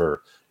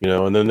wherever,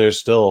 and then there's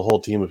still a whole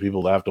team of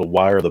people that have to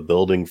wire the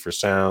building for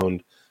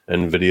sound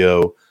and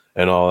video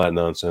and all that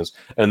nonsense.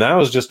 And that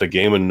was just a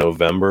game in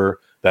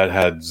November that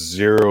had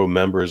 0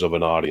 members of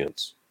an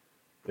audience.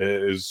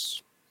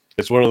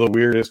 It's one of the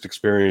weirdest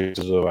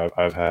experiences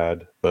I've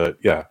had, but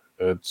yeah,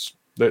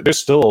 there's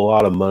still a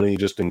lot of money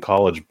just in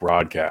college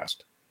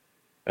broadcast,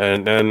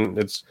 and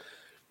it's,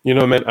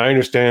 man, I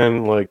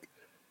understand, like,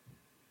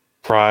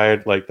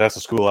 pride, like, that's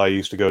the school I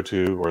used to go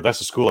to, or that's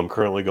the school I'm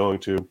currently going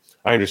to.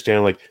 I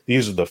understand, like,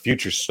 these are the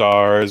future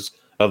stars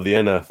of the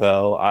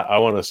NFL. I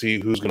want to see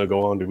who's going to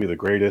go on to be the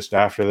greatest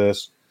after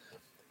this.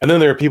 And then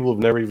there are people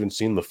who've never even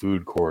seen the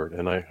food court,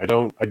 and I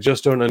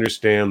just don't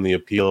understand the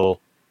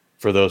appeal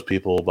for those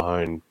people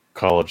behind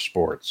college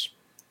sports.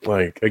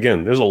 Like,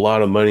 again, there's a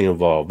lot of money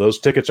involved. Those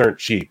tickets aren't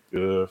cheap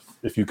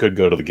if you could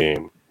go to the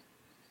game.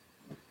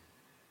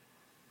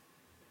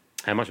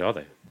 How much are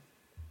they?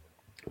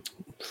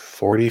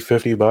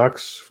 $40-$50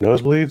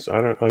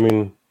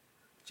 nosebleeds.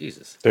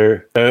 Jesus.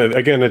 They're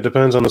again, it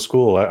depends on the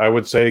school. I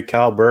would say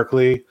Cal,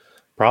 Berkeley,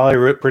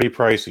 probably pretty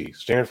pricey.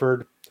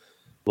 Stanford,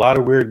 a lot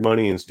of weird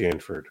money in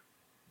Stanford.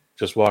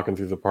 Just walking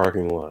through the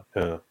parking lot.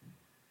 Yeah.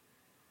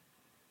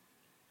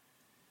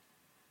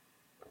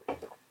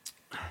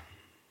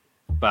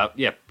 But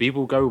yeah,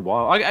 people go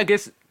wild. I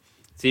guess.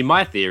 See,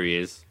 my theory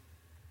is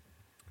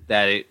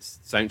that it's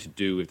something to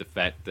do with the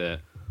fact that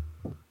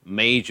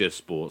major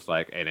sports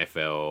like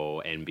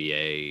NFL,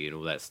 NBA, and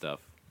all that stuff,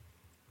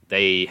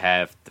 they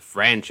have the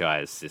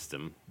franchise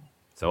system.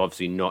 So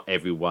obviously not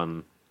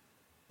everyone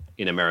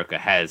in America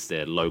has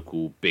their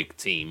local big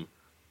team.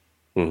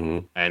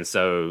 Mm-hmm. And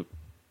so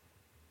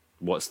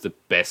what's the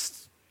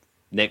best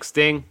next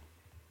thing?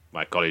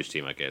 My college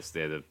team, I guess.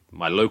 They're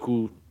my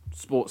local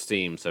sports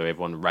team, so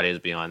everyone rallies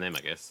behind them,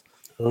 I guess.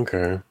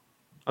 Okay.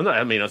 I'm not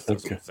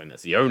saying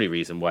that's the only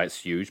reason why it's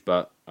huge,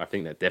 but I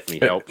think that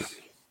definitely helps.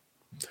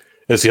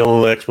 It's the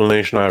only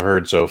explanation I've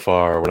heard so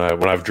far. When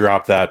I've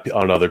dropped that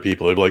on other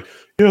people, they're like,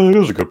 "Yeah, that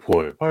is a good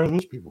point. Why do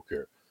those people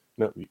care?"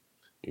 No,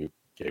 you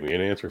gave me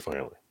an answer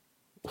finally.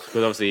 Because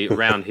obviously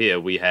around here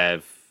we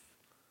got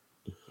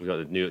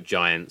the New York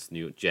Giants,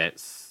 New York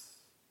Jets.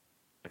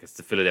 I guess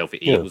the Philadelphia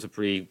Eagles are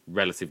pretty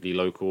relatively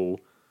local.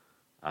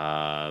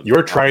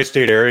 Your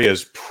tri-state area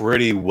is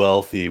pretty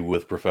wealthy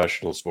with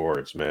professional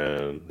sports,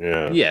 man.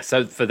 Yeah. Yeah.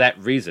 So for that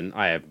reason,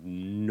 I have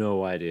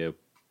no idea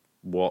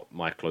what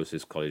my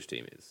closest college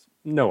team is.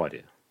 No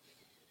idea.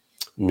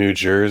 New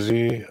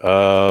Jersey,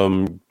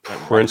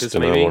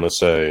 Princeton, I want to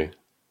say.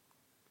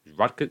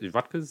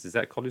 Rutgers? Is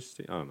that a college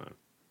team? I don't know.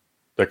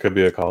 That could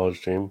be a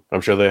college team. I'm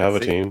sure they have a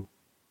team.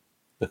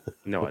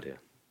 No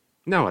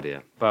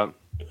idea. But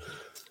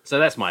so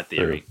that's my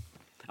theory.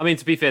 I mean,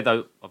 to be fair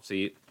though,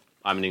 obviously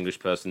I'm an English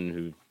person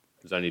who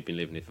has only been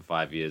living here for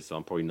 5 years, so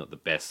I'm probably not the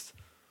best.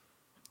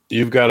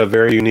 You've got a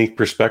very unique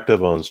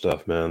perspective on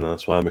stuff, man.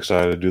 That's why I'm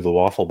excited to do the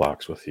waffle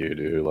box with you,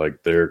 dude.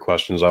 Like, there are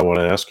questions I want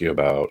to ask you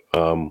about.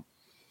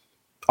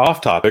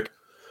 Off topic,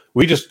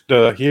 we just,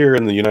 here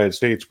in the United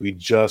States, we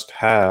just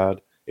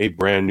had a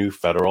brand new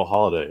federal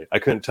holiday. I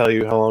couldn't tell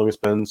you how long it's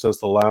been since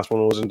the last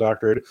one was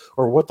indoctrinated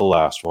or what the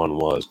last one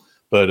was,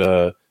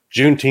 but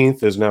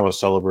Juneteenth is now a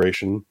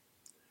celebration.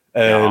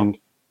 And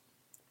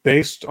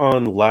based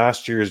on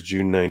last year's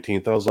June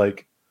 19th, I was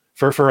like,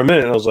 for a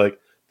minute, I was like,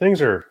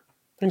 things are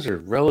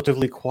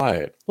relatively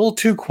quiet, a little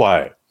too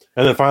quiet.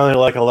 And then finally,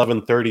 like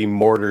 11:30,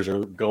 mortars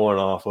are going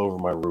off over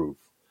my roof.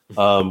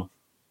 Well,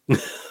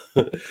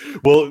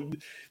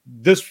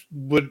 this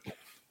would.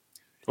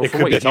 Well,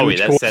 from what you told me,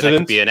 that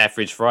could be an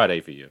average Friday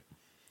for you.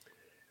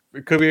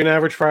 It could be an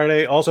average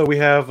Friday. Also, we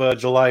have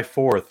July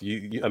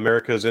 4th,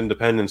 America's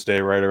Independence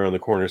Day, right around the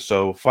corner.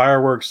 So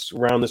fireworks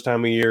around this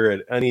time of year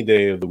at any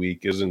day of the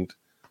week isn't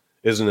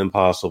isn't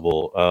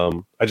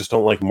impossible. I just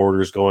don't like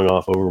mortars going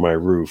off over my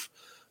roof.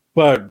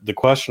 But the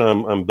question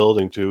I'm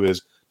building to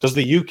is, does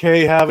the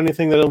UK have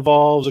anything that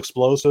involves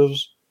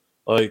explosives?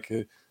 Like,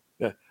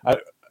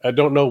 I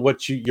don't know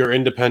what your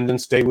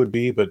Independence Day would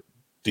be, but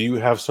do you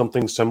have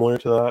something similar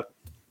to that?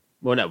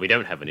 Well, no, we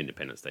don't have an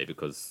Independence Day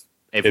because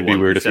it'd be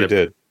weird if you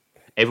did.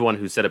 Everyone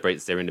who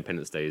celebrates their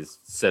Independence Day is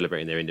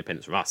celebrating their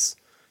independence from us.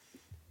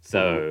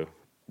 So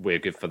we're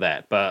good for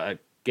that. But I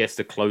guess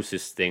the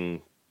closest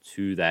thing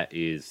to that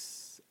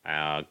is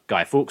our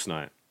Guy Fawkes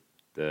night,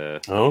 the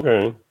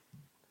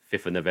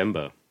 5th of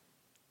November,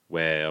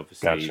 where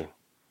obviously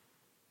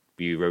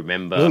you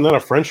remember. Isn't that a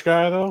French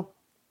guy though?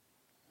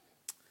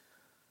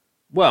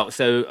 Well,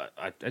 so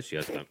I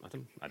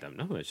don't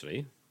know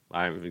actually.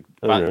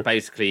 But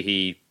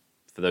basically,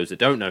 for those that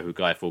don't know who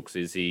Guy Fawkes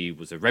is, he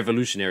was a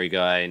revolutionary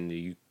guy, and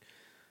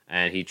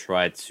he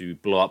tried to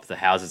blow up the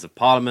Houses of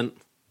Parliament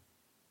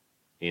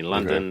in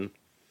London.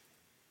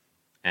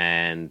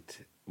 And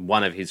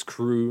one of his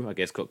crew, I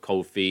guess, got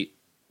cold feet,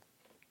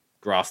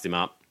 grassed him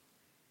up,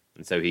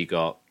 and so he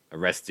got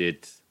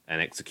arrested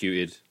and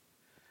executed.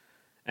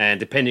 And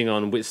depending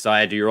on which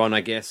side you're on,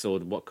 I guess, or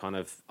what kind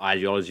of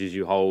ideologies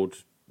you hold,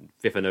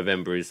 5th of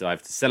November is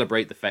either to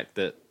celebrate the fact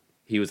that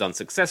he was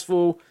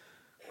unsuccessful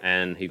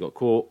and he got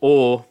caught,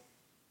 or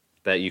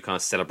that you kind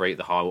of celebrate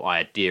the whole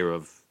idea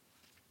of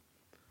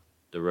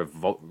the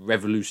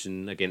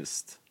revolution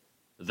against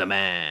the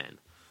man.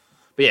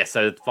 But yeah,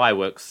 so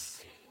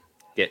fireworks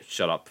get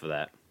shut up for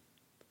that.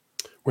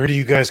 Where do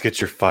you guys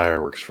get your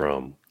fireworks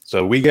from?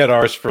 So we get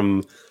ours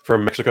from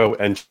Mexico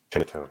and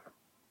Chinatown.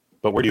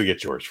 But where do you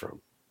get yours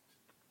from?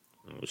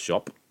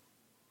 Shop.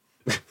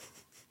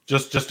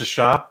 just a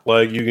shop?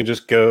 Like you can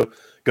just go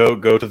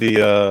to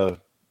the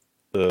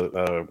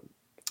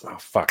oh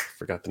fuck, I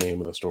forgot the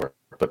name of the store.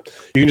 But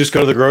you can just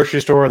go to the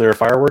grocery store and there are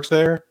fireworks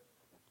there?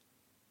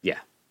 Yeah.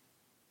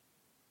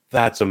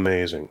 That's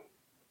amazing.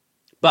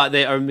 But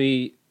they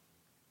only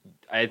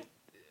I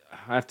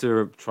have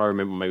to try to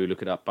remember, maybe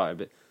look it up,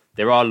 but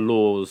there are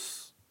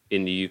laws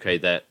in the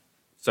UK that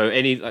so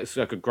any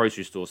like a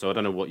grocery store. So I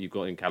don't know what you've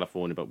got in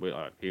California, but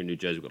we're here in New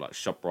Jersey, we've got like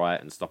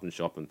ShopRite and Stop and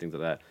Shop and things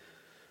like that.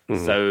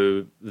 Mm-hmm.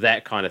 So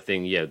that kind of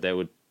thing, yeah, they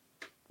would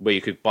where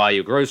you could buy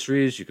your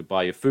groceries, you could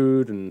buy your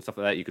food and stuff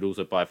like that. You could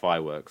also buy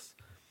fireworks,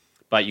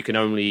 but you can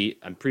only.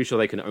 I'm pretty sure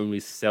they can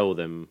only sell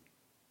them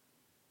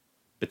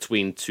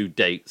between 2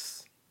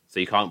 dates,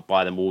 so you can't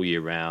buy them all year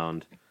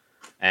round,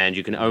 and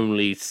you can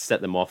only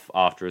set them off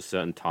after a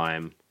certain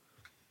time.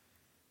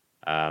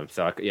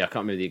 So I can't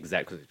remember the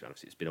exact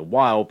because it's been a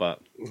while,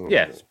 but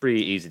yeah, it's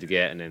pretty easy to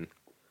get. And then,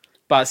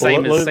 but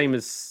same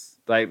as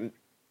like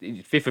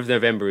 5th of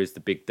November is the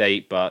big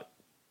date, but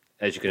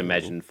as you can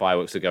imagine,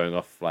 fireworks are going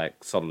off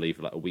like solidly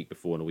for like a week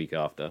before and a week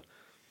after.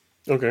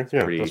 Okay,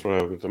 yeah, that's what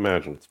I would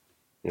imagine.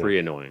 Yeah. Pretty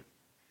annoying.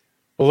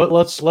 Well,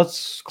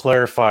 let's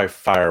clarify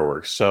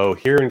fireworks. So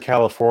here in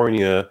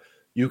California,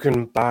 you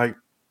can buy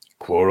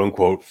quote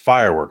unquote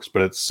fireworks,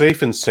 but it's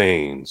safe and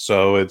sane.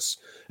 So it's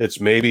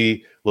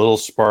maybe little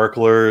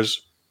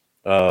sparklers,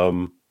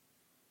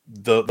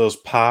 those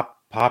pop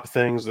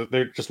things that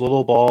they're just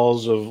little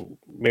balls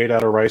made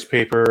out of rice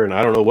paper, and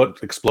I don't know what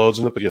explodes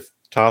in it, but you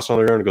toss on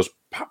the ground and it goes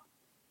pop.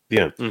 The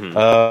end.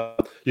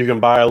 Mm-hmm. You can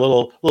buy a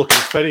little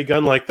confetti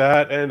gun like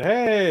that, and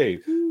hey,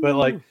 but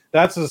like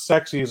that's as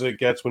sexy as it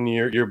gets when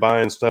you're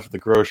buying stuff at the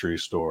grocery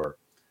store.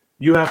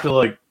 You have to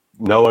like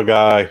know a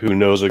guy who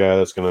knows a guy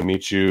that's going to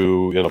meet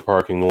you in a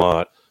parking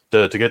lot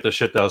to get the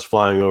shit that was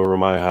flying over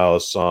my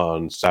house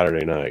on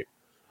Saturday night.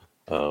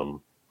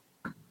 So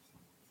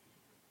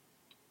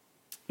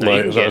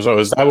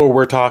is that what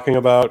we're talking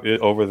about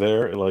over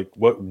there? Like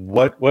what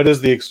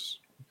is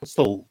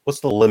what's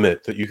the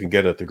limit that you can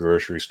get at the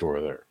grocery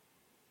store there?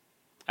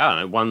 I don't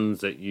know. Ones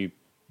that you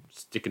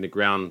stick in the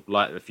ground,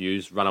 light the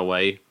fuse, run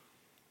away,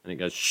 and it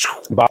goes.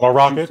 Bottle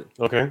rocket.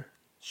 Okay.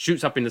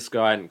 Shoots up in the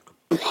sky and.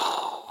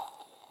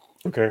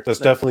 Okay, that's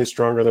definitely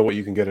stronger than what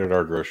you can get at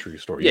our grocery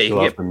store. You can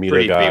get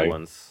pretty big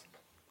ones.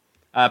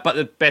 But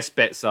the best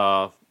bets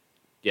are,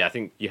 I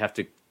think you have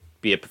to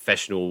be a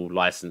professional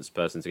licensed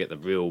person to get the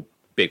real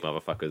big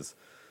motherfuckers.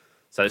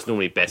 So it's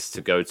normally best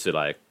to go to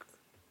like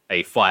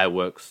a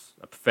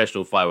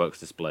professional fireworks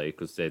display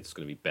because they're just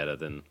going to be better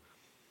than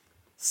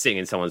sitting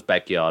in someone's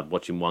backyard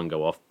watching one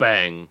go off,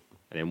 bang,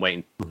 and then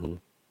waiting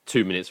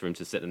 2 minutes for him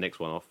to set the next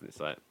one off. And it's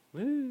like,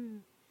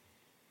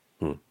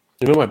 You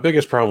know, my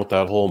biggest problem with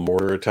that whole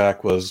mortar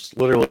attack was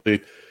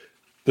literally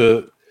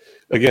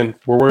again,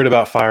 we're worried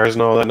about fires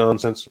and all that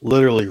nonsense.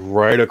 Literally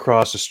right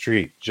across the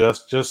street,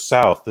 just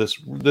south,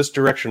 this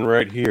direction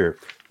right here,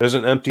 there's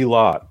an empty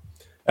lot.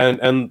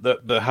 And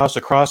the house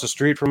across the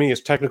street from me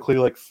is technically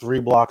like 3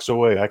 blocks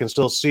away. I can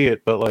still see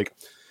it, but like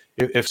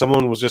if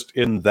someone was just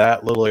in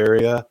that little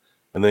area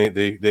and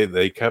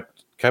they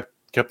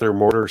kept their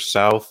mortar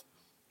south,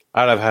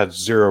 I'd have had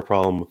zero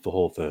problem with the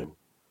whole thing.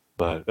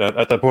 But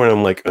at that point,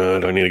 I'm like,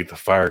 do I need to get the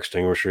fire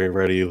extinguisher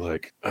ready?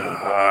 Like,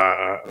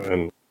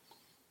 and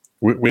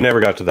we never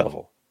got to that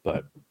level.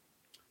 But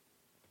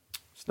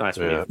it's nice.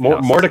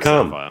 More to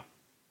come.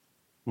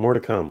 More to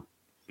come.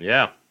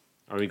 Yeah.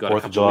 we got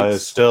 4th of July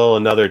is still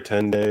another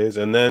 10 days,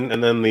 and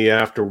then the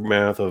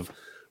aftermath of,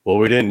 well,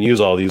 we didn't use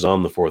all these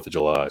on the 4th of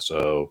July,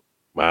 so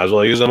might as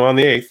well use them on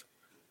the 8th.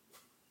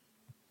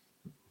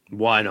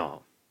 Why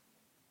not?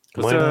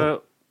 Because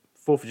the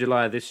 4th of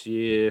July this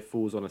year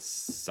falls on a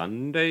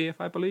Sunday, if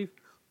I believe.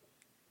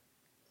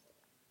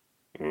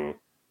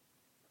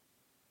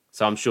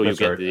 So I'm sure you'll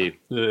get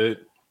the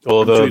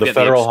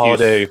federal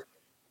holiday.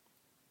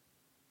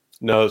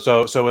 No,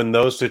 so in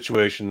those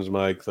situations,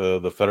 Mike,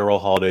 the federal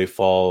holiday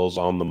falls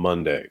on the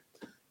Monday.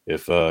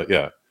 If so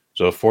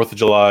if 4th of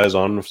July is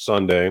on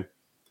Sunday,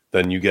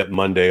 then you get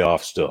Monday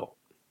off still.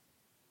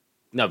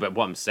 No, but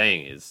what I'm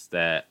saying is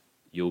that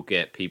you'll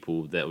get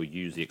people that will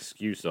use the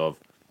excuse of,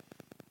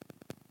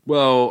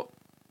 well,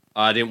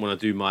 I didn't want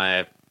to do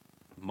my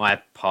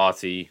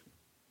party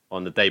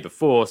on the day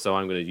before, so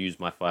I'm going to use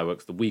my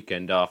fireworks the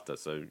weekend after.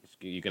 So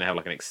you're going to have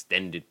like an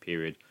extended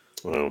period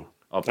of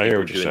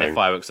people doing their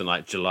fireworks on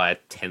like July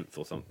 10th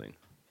or something.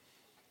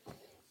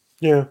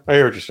 Yeah, I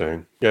hear what you're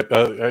saying.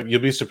 Yeah,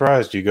 you'll be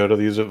surprised. You go to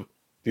these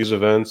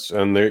events,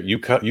 and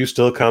you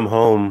still come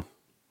home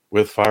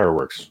with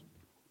fireworks.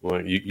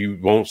 Like you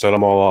won't set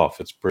them all off.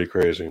 It's pretty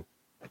crazy.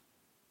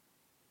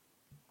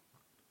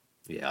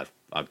 Yeah,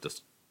 I've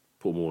just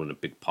put them all in a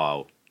big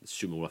pile and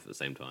shoot them all off at the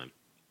same time.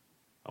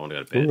 I want to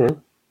go to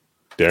bed.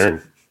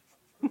 Darren.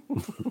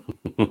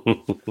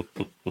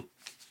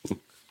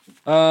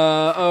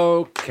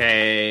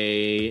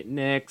 Okay.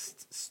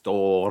 Next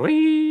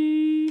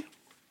story.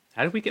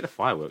 How did we get the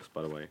fireworks,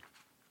 by the way?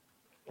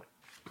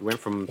 We went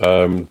from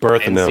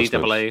birth announcements.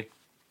 NCAA.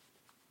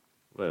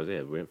 Well,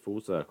 yeah, we went full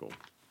circle.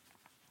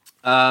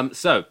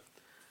 So,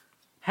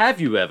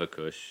 have you ever,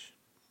 Kush,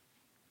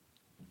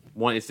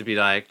 wanted to be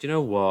like, do you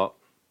know what?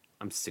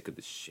 I'm sick of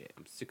this shit.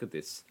 I'm sick of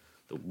this.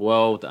 The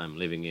world that I'm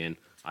living in.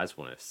 I just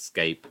want to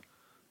escape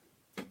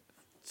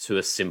to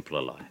a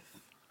simpler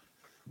life.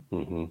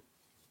 Mm-hmm.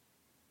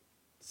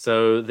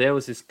 So there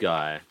was this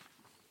guy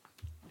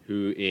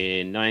who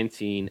in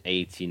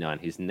 1989,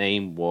 his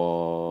name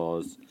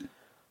was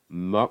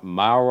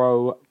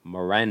Mauro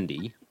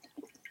Morandi.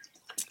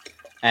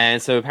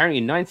 And so apparently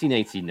in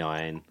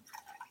 1989,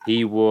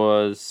 he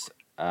was,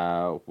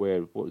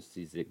 what was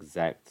his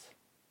exact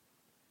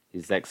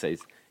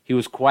says? He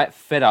was quite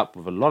fed up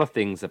with a lot of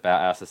things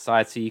about our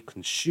society,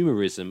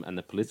 consumerism, and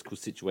the political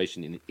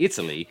situation in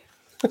Italy.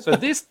 So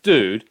this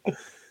dude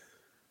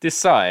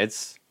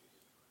decides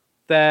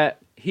that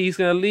he's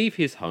going to leave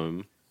his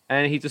home,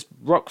 and he just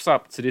rocks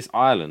up to this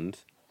island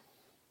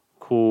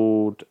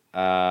called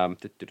where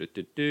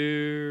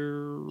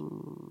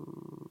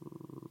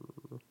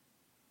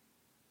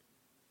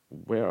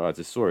I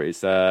just saw it.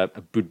 It's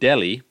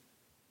Budelli.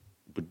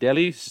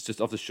 Budelli is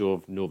just off the shore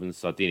of northern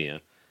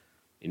Sardinia,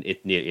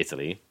 near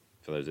Italy,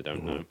 for those that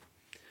don't know.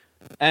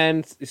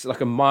 And it's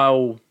like a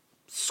mile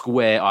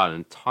square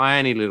island,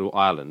 tiny little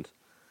island.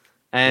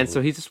 And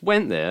so he just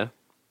went there,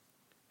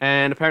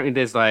 and apparently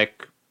there's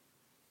like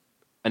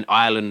an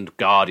island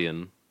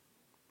guardian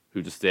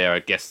who just there, I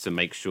guess, to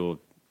make sure,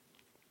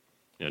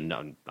 I don't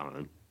know,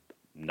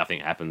 nothing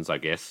happens, I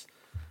guess.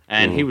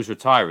 And he was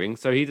retiring,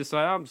 so he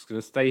decided, I'm just going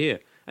to stay here.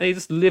 And he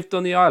just lived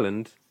on the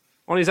island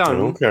on his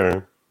own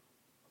for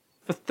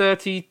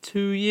 32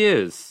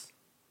 years.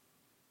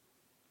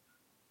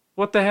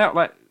 What the hell?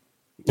 Like,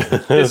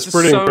 it's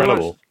pretty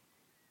incredible.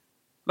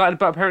 But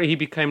apparently he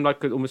became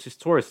like almost this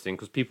tourist thing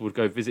because people would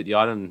go visit the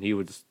island and he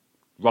would just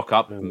rock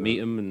up and meet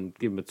him and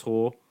give him a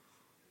tour.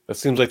 That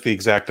seems like the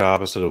exact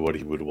opposite of what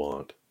he would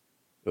want.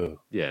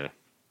 Yeah.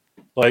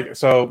 Like,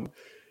 so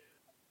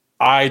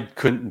I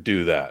couldn't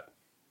do that.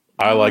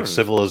 I like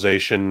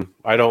civilization.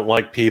 I don't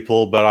like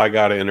people, but I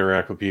got to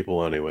interact with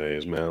people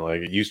anyways, man.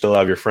 Like, you still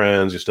have your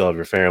friends, you still have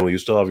your family, you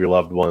still have your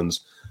loved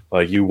ones.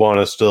 Like, you want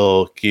to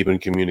still keep in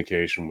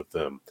communication with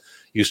them.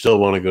 You still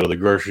want to go to the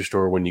grocery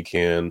store when you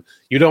can.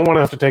 You don't want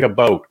to have to take a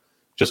boat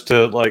just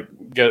to like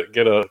get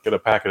a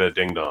packet of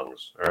ding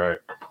dongs, all right,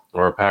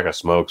 or a pack of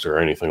smokes or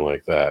anything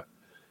like that.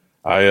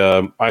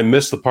 I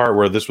missed the part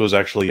where this was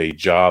actually a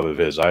job of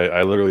his.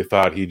 I literally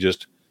thought he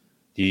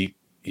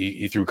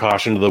threw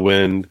caution to the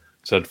wind,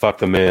 said "fuck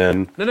the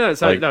man." No.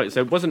 So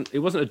it wasn't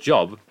a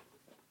job.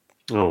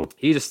 Oh,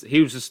 he was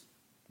just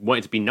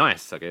wanting to be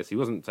nice. I guess he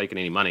wasn't taking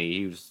any money.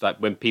 He was like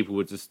when people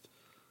would just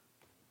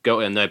go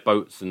in their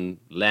boats and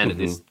land at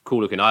this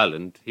cool looking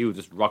island, he would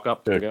just rock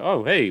up and go,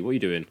 "Oh, hey, what are you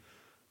doing?" And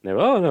they were,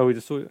 "Oh no, we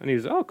just saw it." And he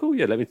was, "Oh, cool,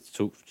 yeah, let me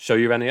show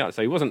you around the island."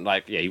 So he wasn't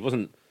like, he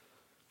wasn't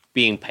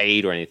being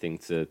paid or anything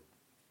to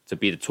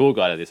be the tour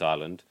guide of this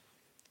island.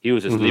 He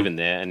was just living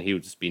there, and he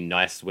would just be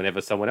nice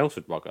whenever someone else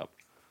would rock up.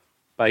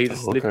 But he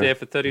just lived there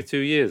for 32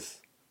 years.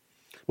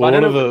 Well,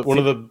 one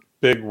of the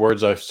big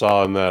words I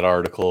saw in that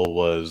article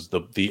was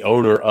the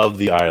owner of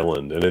the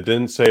island, and it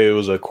didn't say it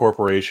was a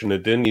corporation.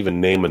 It didn't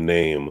even name a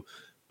name.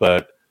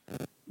 But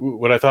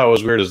what I thought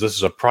was weird is this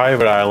is a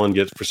private island,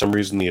 yet for some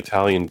reason the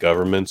Italian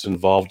government's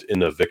involved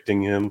in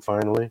evicting him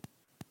finally.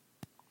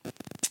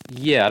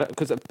 Yeah,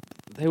 because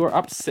they were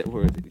upset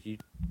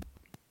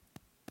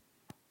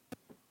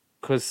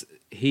because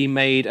he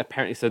made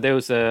apparently. So there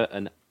was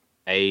an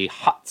a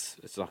hut.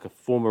 It's like a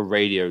former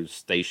radio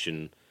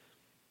station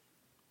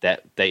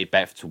that dated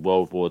back to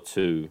World War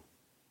II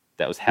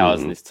that was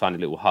housed in this tiny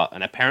little hut.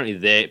 And apparently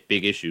their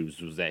big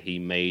issues was that he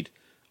made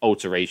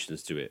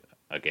alterations to it,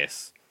 I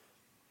guess.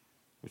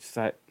 Which is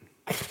like...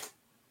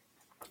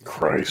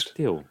 Christ.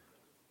 Still.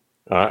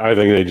 I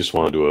think they just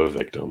wanted to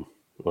evict him.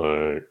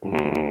 Like,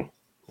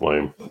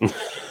 lame.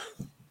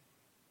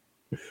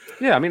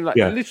 Yeah, I mean,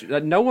 literally,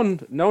 like, no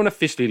one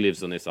officially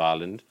lives on this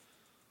island.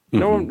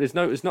 No one. It's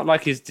not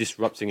like he's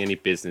disrupting any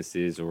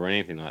businesses or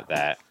anything like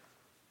that.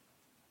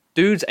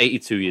 Dude's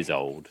 82 years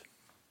old.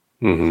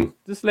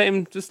 Just let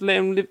him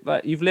live.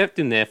 Like, you've lived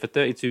in there for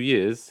 32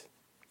 years.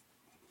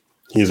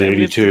 He's let him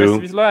live the 82. rest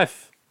of his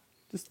life.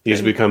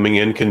 He's becoming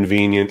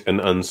inconvenient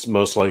and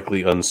most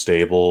likely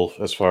unstable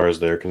as far as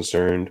they're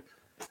concerned.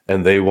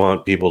 And they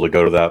want people to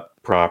go to that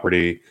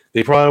property.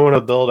 They probably want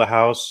to build a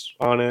house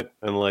on it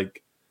and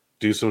like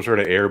do some sort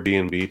of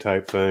Airbnb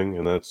type thing.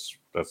 And that's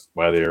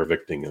why they're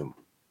evicting him.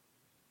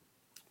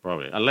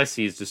 Probably. Unless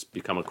he's just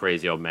become a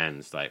crazy old man.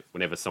 It's like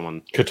whenever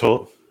someone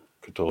totally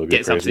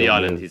gets up to the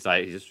island, he's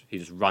like he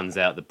just runs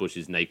out the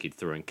bushes naked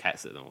throwing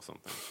cats at them or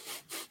something.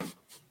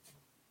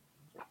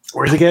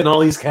 Where's he getting all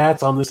these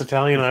cats on this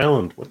Italian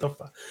island? What the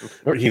fuck?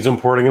 He's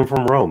importing them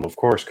from Rome, of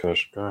course,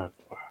 Kush. God.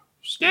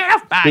 Get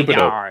off my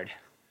yard.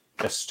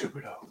 That's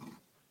stupido.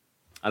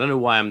 I don't know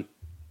why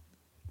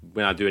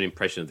when I do an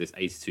impression of this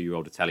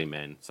 82-year-old Italian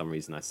man, for some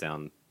reason I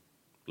sound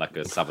like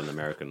a Southern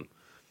American.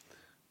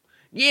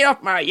 Get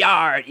off my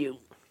yard, you.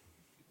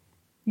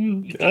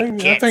 You get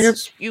the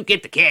cats. You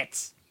get the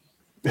cats.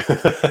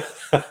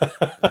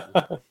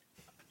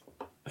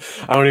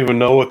 I don't even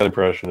know what that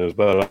impression is,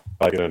 but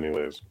I like it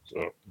anyways.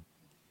 So,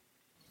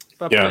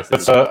 yeah,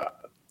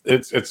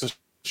 it's a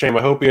shame.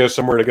 I hope he has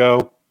somewhere to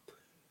go.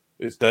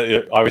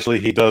 Obviously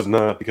he does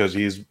not, because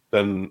he's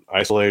been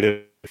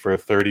isolated for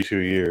 32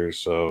 years.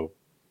 So,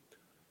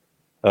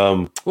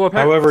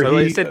 however,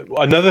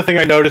 another thing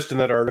I noticed in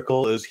that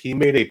article is he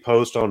made a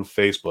post on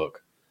Facebook.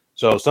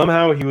 So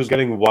somehow he was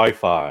getting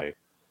Wi-Fi.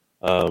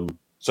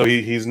 So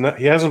he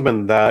hasn't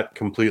been that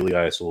completely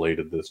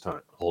isolated this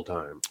whole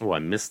time. Oh, I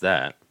missed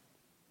that.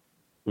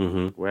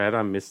 Where did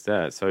I miss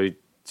that? So he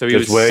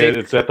was sick.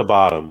 It's at the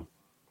bottom.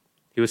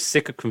 He was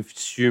sick of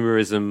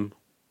consumerism,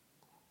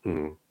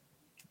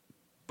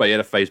 but he had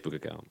a Facebook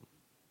account.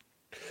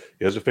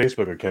 He has a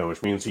Facebook account,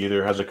 which means he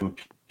either has a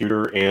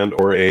computer and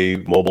or a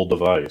mobile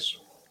device.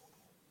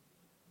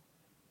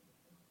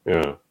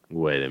 Yeah.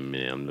 Wait a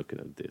minute, I'm looking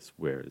at this.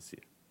 Where is he?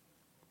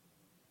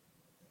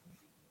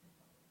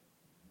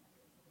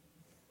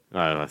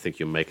 I think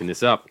you're making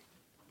this up.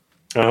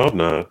 I hope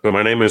not. But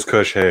my name is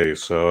Kush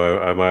Hayes, so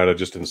I might have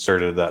just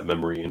inserted that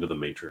memory into the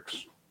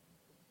Matrix.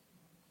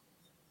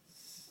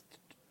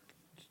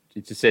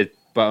 It just said,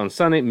 but on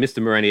Sunday,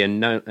 Mr. Morandi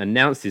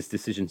announced his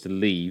decision to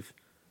leave,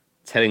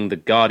 telling the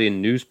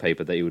Guardian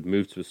newspaper that he would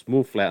move to a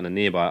small flat on a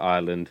nearby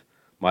island.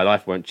 My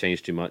life won't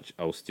change too much.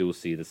 I'll still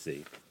see the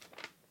sea.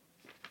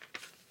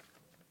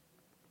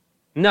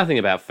 Nothing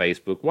about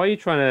Facebook. Why are you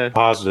trying to...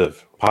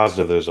 Positive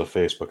there's a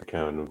Facebook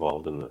account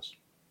involved in this.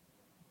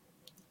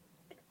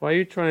 Why are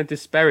you trying to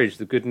disparage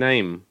the good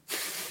name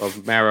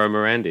of Mauro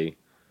Morandi?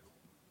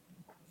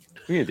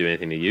 We didn't do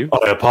anything to you.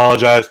 I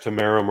apologize to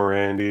Mauro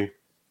Morandi.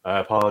 I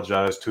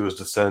apologize to his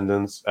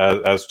descendants,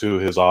 as to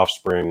his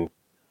offspring.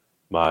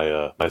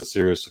 My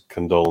serious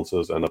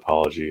condolences and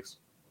apologies.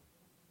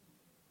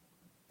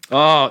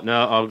 Oh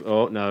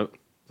no!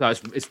 So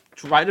it's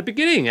right at the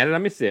beginning. How did I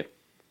miss it?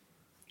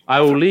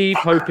 I will leave,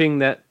 hoping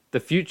that the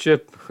future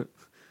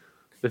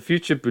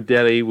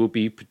Budelli will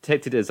be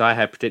protected as I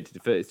have protected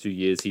for 32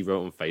 years. He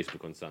wrote on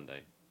Facebook on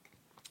Sunday.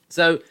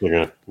 So,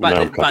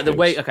 but the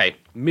way,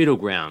 middle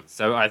ground.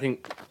 So I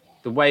think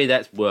the way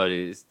that's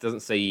worded, it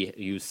doesn't say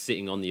he was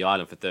sitting on the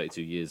island for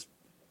 32 years,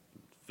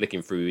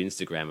 flicking through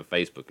Instagram and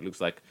Facebook. It looks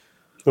like,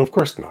 of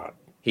course not.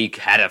 He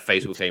had a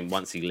Facebook name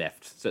once he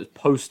left. So it's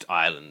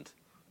post-island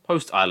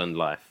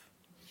life.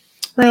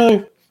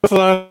 Really?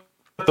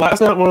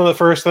 That's not one of the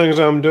first things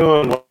I'm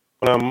doing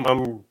when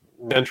I'm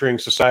entering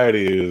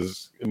society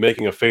is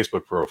making a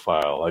Facebook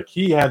profile. Like,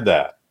 he had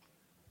that.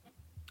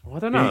 Well, I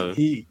don't know.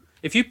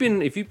 If you've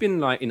been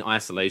like in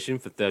isolation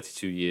for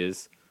 32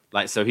 years,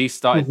 like, so he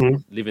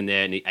started living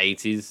there in the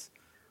 80s.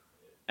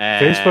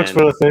 And Facebook's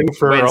been a thing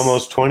for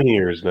almost 20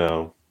 years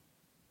now.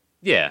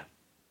 Yeah.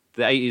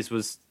 The 80s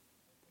was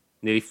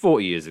nearly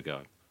 40 years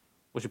ago.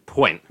 What's your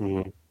point?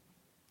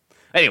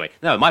 Anyway,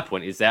 no, my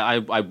point is that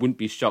I wouldn't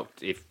be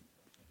shocked if,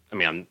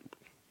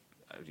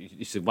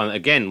 you said one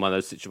of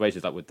those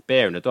situations like with the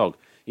bear and the dog.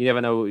 You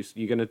never know what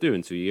you're going to do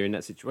until you're in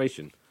that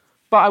situation.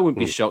 But I wouldn't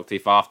be shocked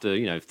if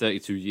after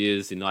 32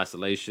 years in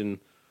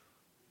isolation,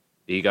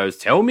 he goes,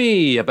 "Tell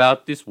me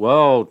about this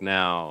world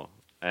now."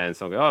 And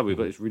so I go, we've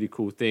got this really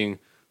cool thing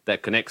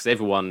that connects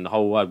everyone in the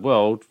whole wide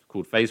world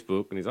called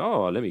Facebook. And he's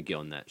like, let me get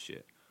on that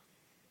shit.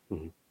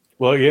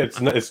 Well, yeah,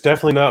 it's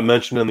definitely not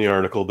mentioned in the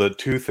article, but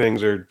two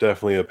things are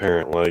definitely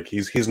apparent. Like,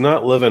 he's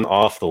not living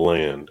off the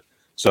land.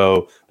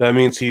 So that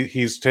means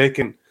he's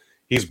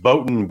he's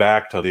boating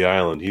back to the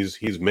island.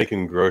 He's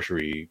making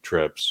grocery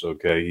trips.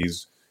 Okay,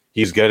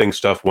 he's getting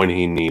stuff when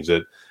he needs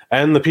it.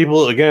 And the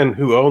people again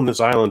who own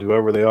this island,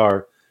 whoever they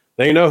are,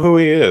 they know who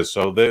he is.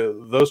 So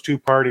those two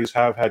parties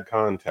have had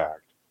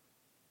contact.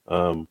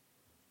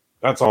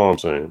 That's all I'm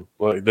saying.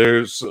 Like,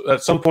 there's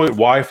at some point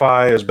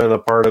Wi-Fi has been a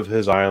part of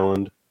his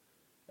island,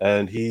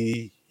 and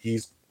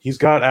he's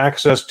got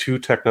access to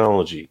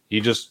technology. He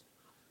just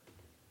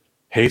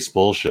hates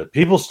bullshit.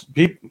 People,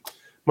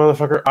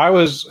 motherfucker. I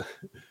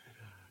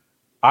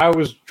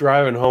was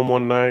driving home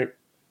one night,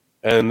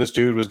 and this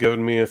dude was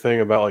giving me a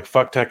thing about like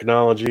fuck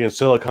technology and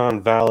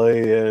Silicon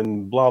Valley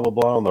and blah blah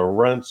blah, and the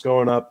rent's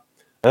going up.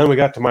 And then we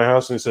got to my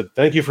house, and he said,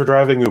 "Thank you for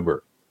driving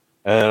Uber."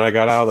 And I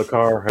got out of the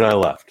car and I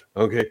left.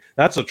 Okay,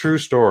 that's a true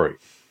story.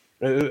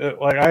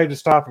 Like, I had to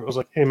stop and I was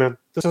like, "Hey man,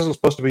 this isn't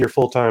supposed to be your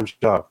full-time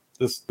job.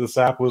 This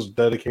app was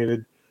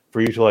dedicated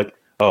for you to like,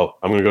 oh,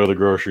 I'm gonna go to the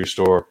grocery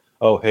store.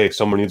 Oh, hey,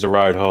 someone needs a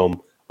ride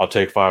home. I'll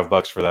take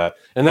 $5 for that."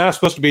 And that's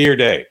supposed to be your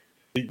day.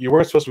 You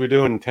weren't supposed to be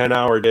doing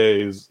 10-hour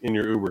days in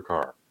your Uber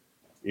car.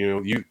 You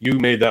know, you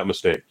made that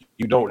mistake.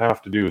 You don't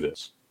have to do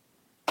this.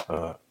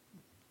 That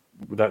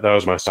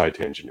was my side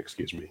tangent.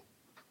 Excuse me.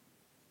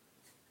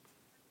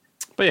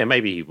 But yeah,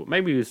 maybe he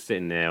was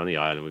sitting there on the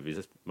island with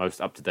his most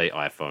up-to-date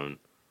iPhone.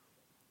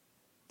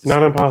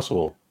 Not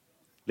impossible.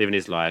 Living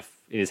his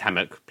life in his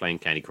hammock, playing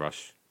Candy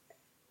Crush.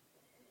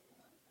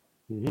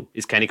 Mm-hmm.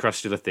 Is Candy Crush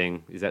still a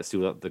thing? Is that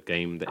still the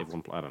game that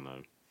everyone plays? I don't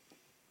know.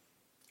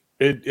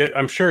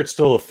 I'm sure it's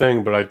still a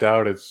thing, but I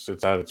doubt it's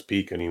at its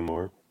peak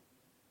anymore.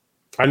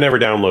 I never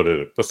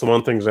downloaded it. That's the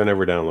one thing I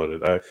never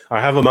downloaded. I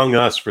have Among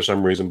Us for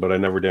some reason, but I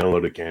never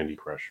downloaded Candy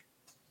Crush.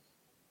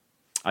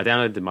 I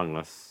downloaded Among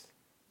Us.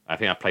 I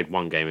think I played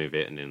one game of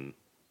it and then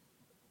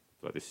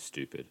like, this is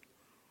stupid.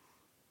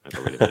 I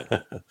got rid of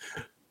it.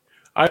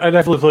 I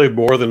definitely played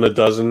more than a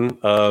dozen.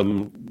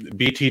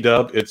 BT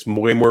Dub, it's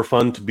way more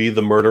fun to be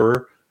the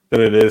murderer than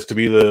it is to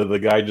be the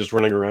guy just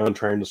running around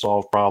trying to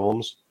solve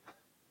problems.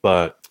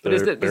 But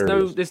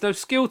there's no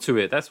skill to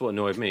it. That's what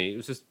annoyed me. It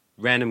was just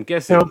random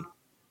guessing.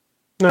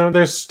 No,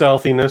 there's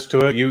stealthiness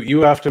to it.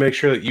 You have to make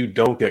sure that you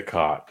don't get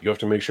caught. You have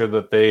to make sure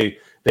that they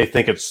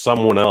think it's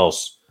someone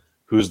else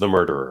who's the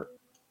murderer.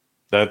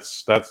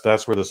 That's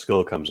where the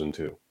skill comes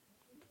into.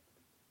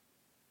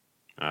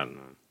 I don't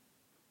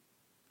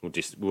know.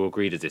 We'll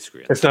agree to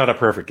disagree. It's not a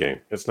perfect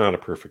game. It's not a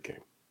perfect game.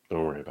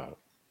 Don't worry about it.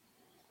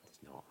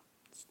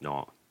 It's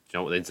not. Do you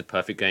know what is a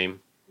perfect game?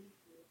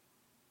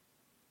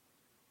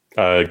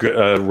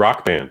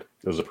 Rock Band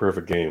is a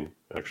perfect game,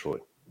 actually.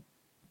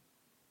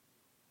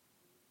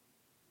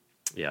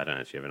 Yeah, I don't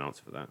actually have an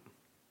answer for that.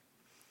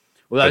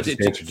 Well, I just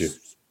answered you.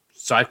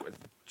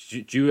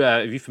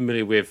 Are you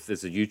familiar with?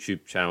 There's a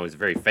YouTube channel. He's a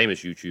very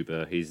famous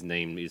YouTuber. His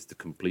name is the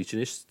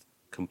Completionist.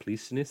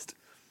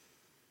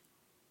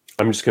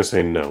 I'm just gonna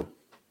say no.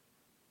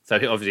 So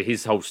obviously,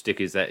 his whole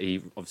stick is that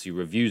he obviously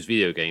reviews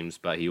video games,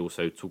 but he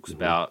also talks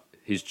about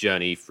his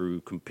journey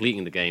through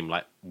completing the game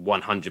like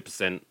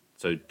 100%.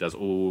 So does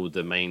all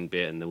the main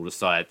bit and all the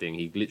side thing.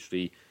 He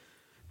literally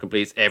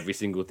completes every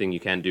single thing you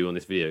can do on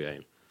this video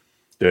game.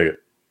 Dig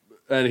it.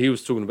 And he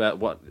was talking about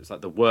what it's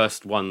like the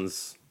worst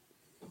ones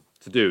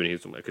to do, and he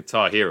was talking about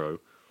Guitar Hero,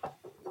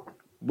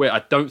 where I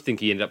don't think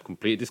he ended up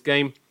completing this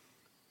game,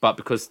 but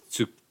because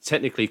to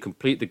technically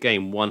complete the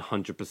game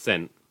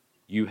 100%,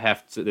 you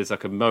have to. There's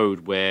like a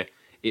mode where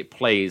it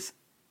plays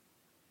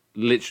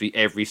literally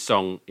every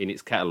song in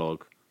its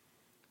catalog,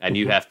 and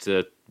you have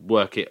to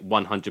work it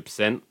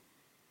 100%,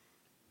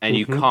 and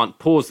you can't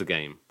pause the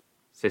game.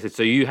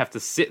 So you have to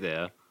sit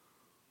there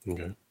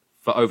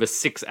for over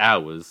 6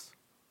 hours.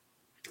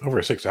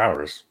 Over 6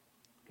 hours?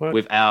 What?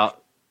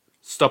 Without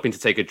stopping to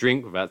take a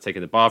drink, without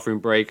taking a bathroom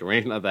break or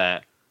anything like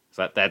that. It's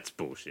like, that's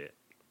bullshit.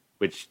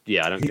 Which,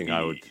 yeah, I don't think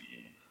I would.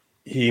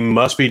 He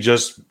must be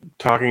just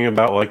talking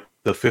about like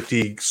the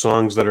 50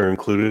 songs that are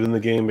included in the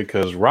game,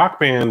 because Rock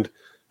Band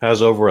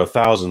has over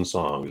 1,000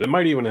 songs. It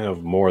might even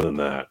have more than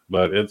that,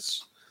 but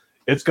it's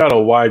got a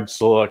wide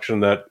selection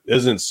that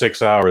isn't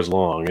 6 hours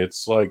long.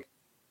 It's like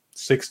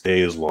 6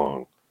 days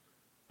long.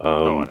 I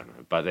don't know.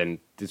 But then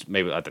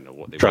maybe I don't know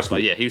what they trust me.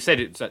 But yeah, he said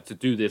it's to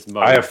do this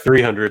mode. I have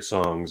 300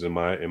 songs in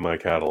my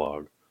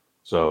catalog,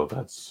 so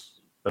that's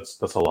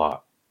a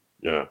lot.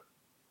 Yeah.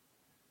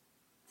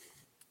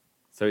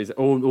 So is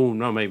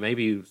no,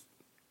 maybe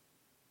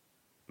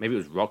it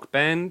was Rock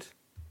Band.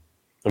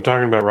 I'm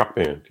talking about Rock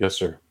Band. Yes,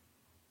 sir.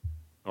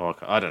 Oh,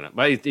 okay. I don't know.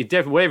 But he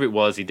definitely, wherever it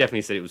was, he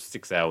definitely said it was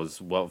 6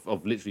 hours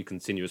of literally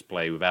continuous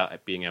play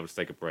without being able to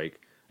take a break,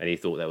 and he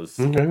thought that was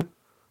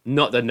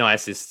not the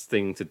nicest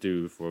thing to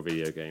do for a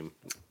video game.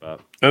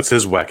 But that's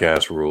his whack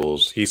ass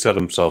rules. He set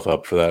himself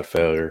up for that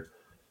failure.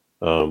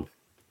 Yeah,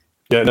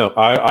 no,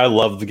 I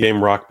love the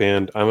game Rock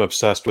Band. I'm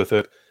obsessed with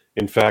it.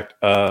 In fact,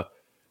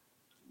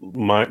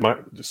 my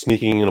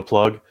sneaking in a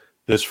plug.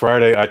 This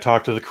Friday, I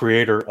talked to the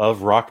creator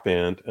of Rock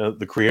Band,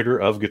 the creator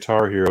of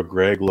Guitar Hero,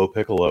 Greg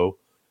Lopiccolo,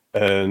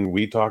 and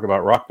we talk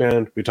about Rock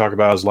Band. We talk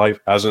about his life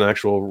as an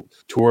actual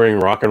touring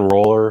rock and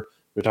roller.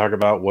 We talk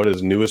about what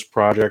his newest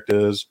project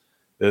is.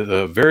 It's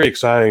a very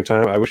exciting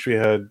time. I wish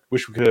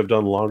we could have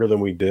done longer than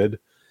we did.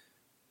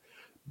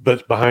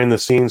 But behind the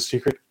scenes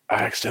secret,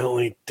 I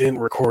accidentally didn't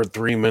record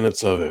 3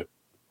 minutes of it.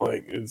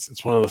 Like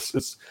it's one of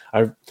those.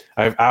 I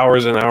have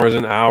hours and hours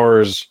and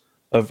hours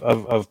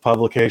of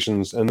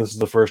publications, and this is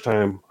the first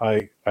time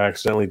I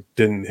accidentally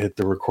didn't hit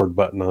the record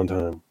button on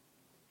time.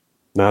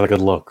 Not a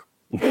good look.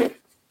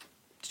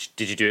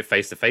 Did you do it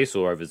face to face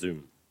or over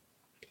Zoom?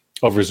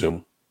 Over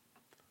Zoom.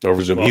 Well,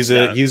 he's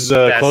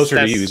closer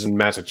to you. He's in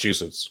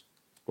Massachusetts.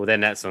 Well,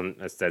 then that's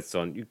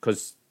on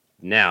because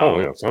now. Oh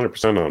yeah, it's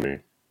 100% on me.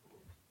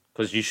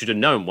 Because you should have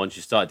known once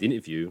you started the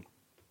interview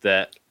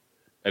that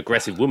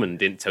aggressive woman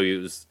didn't tell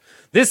you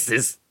this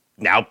is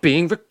now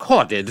being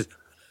recorded.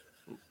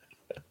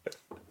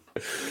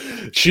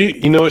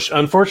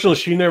 Unfortunately,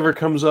 she never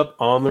comes up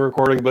on the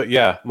recording. But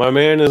yeah, my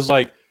man is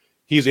like,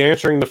 he's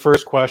answering the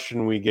first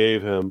question we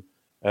gave him,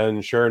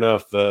 and sure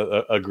enough,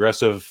 the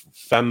aggressive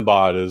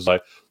fembot is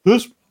like,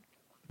 this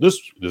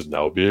is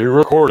now being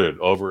recorded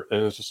over,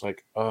 and it's just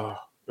like,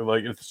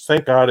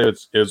 thank God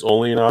it's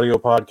only an audio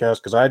podcast,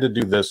 because I had to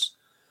do this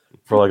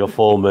for like a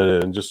full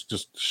minute and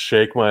just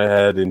shake my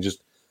head and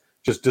just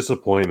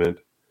disappointment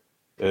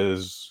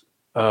is.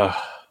 We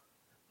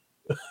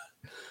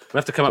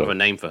have to come up with a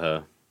name for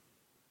her.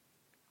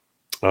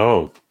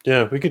 Oh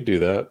yeah, we could do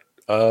that.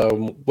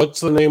 What's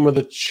the name of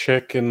the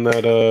chick in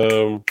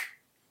that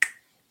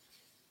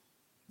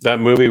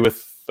movie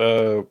with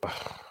damn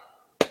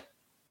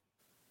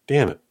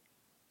it,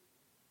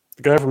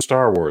 the guy from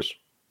Star Wars,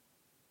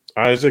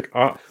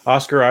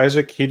 Oscar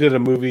Isaac? He did a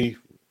movie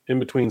in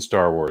between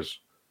Star Wars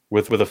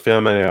with a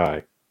femme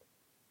AI.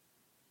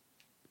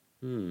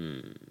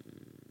 No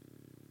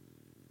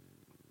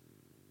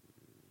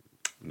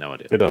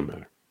idea. It doesn't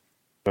matter.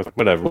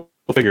 Whatever. We'll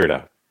figure it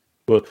out.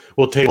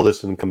 We'll table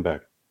this and come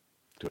back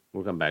to it.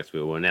 We'll come back to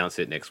it. We'll announce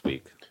it next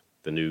week.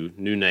 The new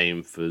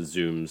name for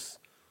Zoom's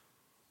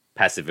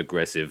passive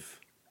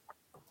aggressive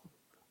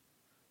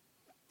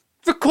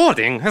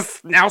recording has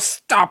now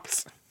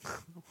stopped.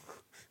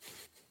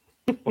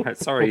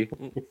 Sorry.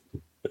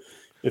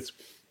 It's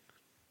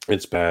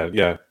bad.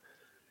 Yeah.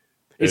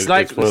 It's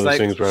one of those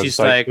things where she's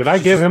like, did I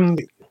give him?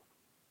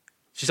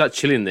 She's like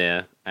chilling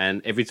there,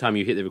 and every time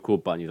you hit the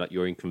record button,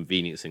 you're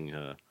inconveniencing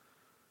her.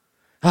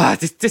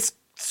 This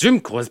Zoom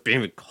call is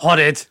being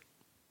recorded.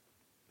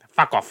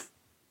 Fuck off.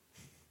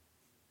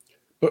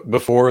 But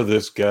before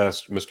this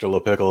guest, Mr.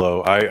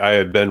 LaPiccolo, I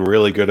had been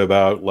really good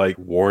about like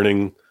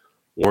warning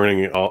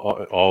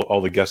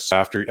all the guests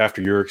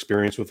after your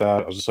experience with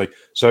that. I was just like,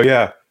 so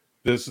yeah,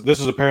 this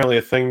is apparently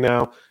a thing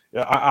now.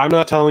 I'm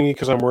not telling you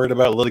because I'm worried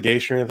about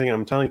litigation or anything.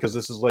 I'm telling you because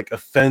this is like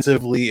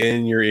offensively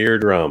in your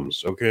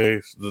eardrums.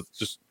 Okay,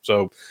 just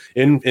so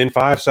in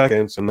 5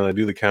 seconds, and then I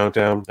do the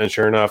countdown, and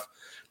sure enough,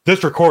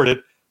 this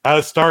recorded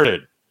has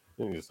started.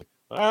 And he's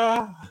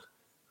like,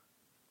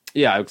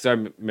 Yeah, because I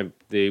remember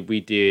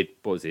we did,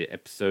 what was it,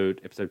 episode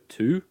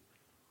 2?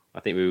 I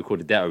think we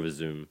recorded that over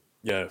Zoom.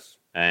 Yes,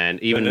 and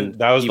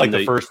that was like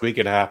the first week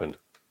it happened.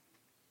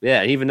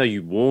 Yeah, and even though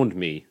you warned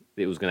me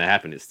it was going to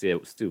happen, it still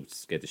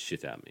scared the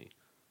shit out of me.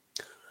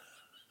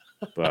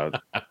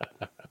 But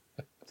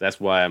that's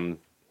why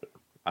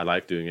I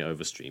like doing it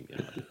over stream. You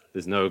know?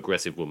 There's no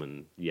aggressive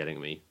woman yelling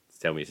at me to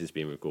tell me it's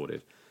being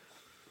recorded.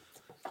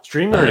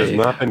 Streamer has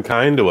not been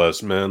kind to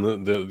us,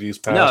 man. These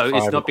past 5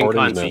 it's not been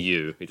kind now. to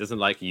you. It doesn't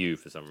like you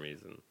for some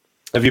reason.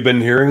 Have you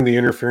been hearing the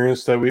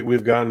interference that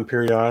we've gotten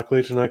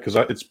periodically tonight? Because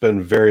it's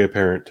been very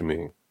apparent to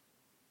me.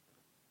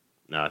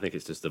 No, I think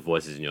it's just the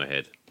voices in your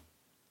head.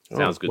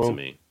 Sounds good to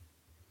me.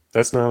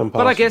 That's not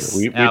impossible. But I guess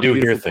we our do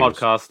hear beautiful things.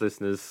 podcast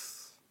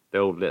listeners,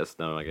 they'll let us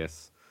know, I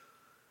guess.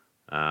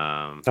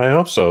 I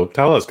hope so.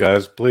 Tell us,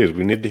 guys, please.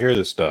 We need to hear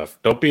this stuff.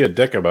 Don't be a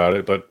dick about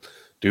it, but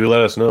do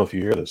let us know if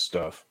you hear this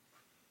stuff.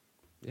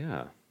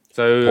 Yeah.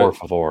 So Por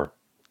favor.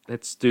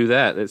 Let's do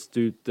that. Let's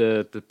do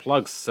the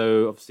plugs.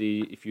 So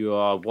obviously, if you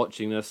are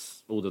watching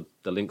us, all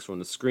the links are on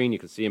the screen. You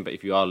can see them. But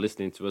if you are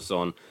listening to us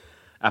on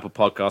Apple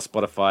Podcasts,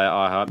 Spotify,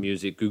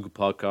 iHeartMusic, Google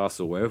Podcasts,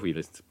 or wherever you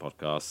listen to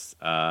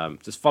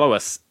podcasts, just follow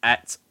us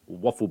at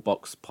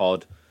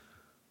WaffleboxPod.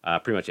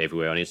 Pretty much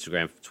everywhere on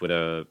Instagram,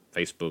 Twitter,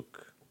 Facebook.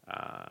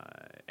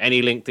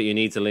 Any link that you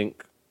need to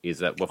link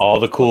is at WaffleboxPod.com. All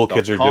the cool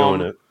kids are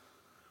doing it.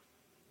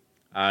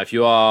 If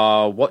you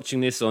are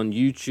watching this on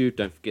YouTube,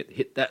 don't forget to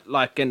hit that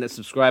like and that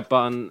subscribe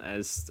button.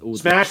 As all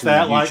Smash the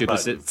that YouTubers like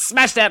button.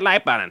 Smash that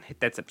like button.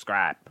 Hit that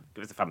subscribe.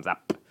 Give us a thumbs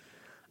up.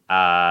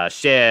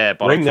 Share.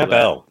 Ring that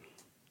bell.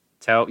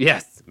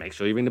 Make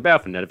sure you ring the bell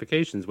for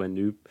notifications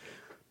when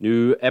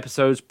new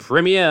episodes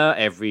premiere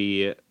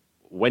every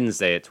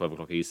Wednesday at 12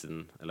 o'clock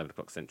Eastern, 11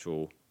 o'clock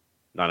Central,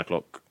 9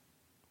 o'clock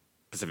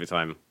Pacific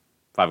Time,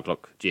 5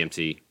 o'clock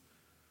GMT.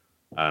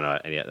 I don't know.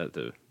 Yeah,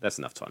 that's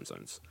enough time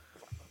zones.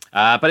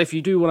 But if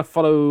you do want to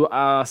follow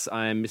us,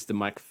 I'm Mr.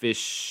 Mike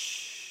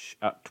Fish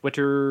at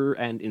Twitter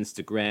and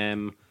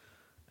Instagram.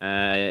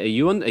 Are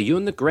you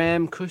on the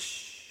gram,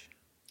 Kush?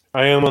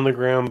 I am on the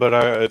gram, but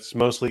it's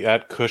mostly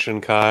at Kush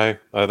and Kai.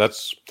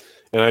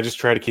 And I just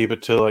try to keep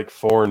it to like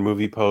foreign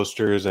movie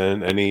posters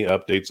and any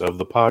updates of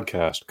the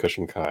podcast, Kush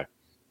and Kai.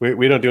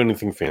 We don't do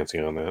anything fancy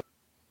on that.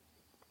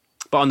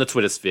 But on the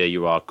Twitter sphere,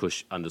 you are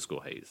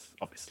Kush_Hayes,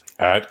 obviously.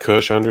 At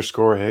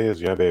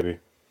Kush_Hayes, yeah, baby.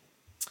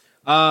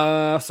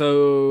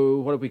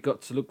 So what have we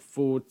got to look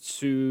forward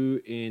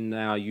to in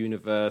our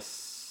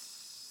universe?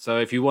 So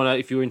if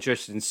you're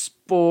interested in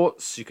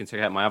sports, you can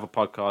check out my other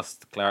podcast,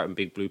 the Claret and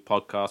Big Blue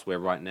podcast, where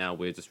right now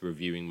we're just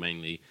reviewing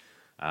mainly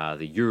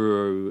the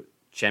Euro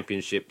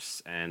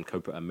Championships and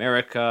Copa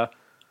America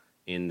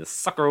in the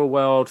soccer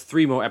world.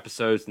 3 more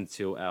episodes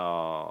until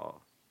our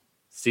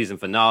season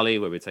finale,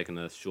 where we're taking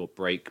a short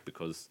break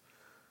because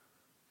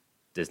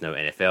there's no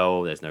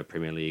NFL, there's no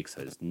Premier League,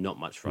 so there's not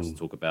much for us to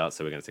talk about.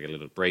 So we're going to take a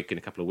little break in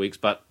a couple of weeks,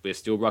 but we're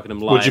still rocking them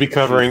live. Would you be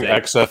covering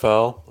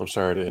XFL? I'm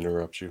sorry to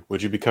interrupt you.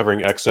 Would you be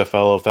covering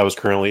XFL if that was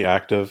currently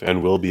active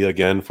and will be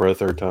again for a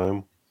third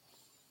time?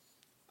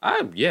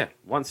 Yeah,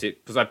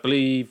 because I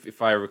believe,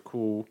 if I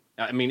recall,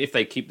 I mean, if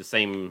they keep the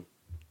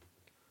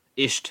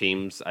same-ish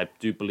teams, I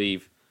do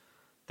believe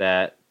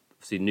that,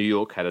 see, New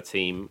York had a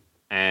team,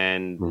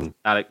 and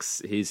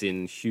Alex, he's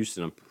in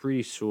Houston. I'm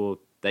pretty sure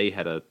they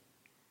had a.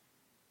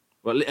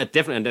 Well,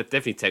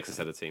 definitely Texas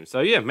had a team.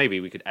 So yeah,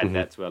 maybe we could add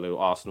that to our little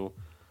arsenal.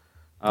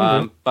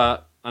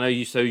 But I know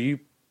you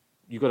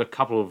got a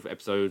couple of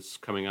episodes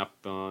coming up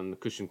on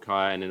Kush and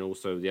Kai, and then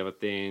also the other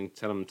thing.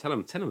 Tell them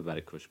about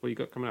it, Kush. What you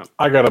got coming up?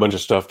 I got a bunch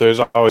of stuff.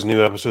 There's always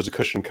new episodes of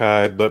Kush and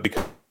Kai, but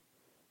because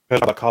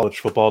about college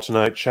football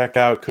tonight, check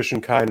out Kush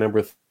and Kai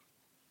number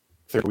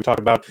 30. We talk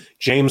about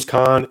James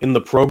Caan in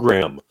the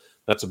Program.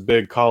 That's a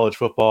big college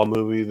football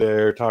movie.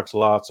 There talks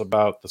lots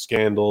about the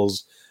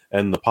scandals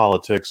and the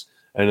politics,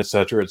 and et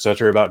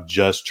cetera, about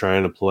just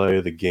trying to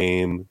play the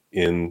game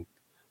in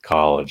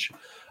college.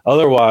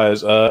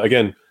 Otherwise,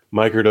 again,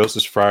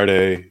 Microdoses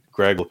Friday,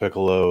 Greg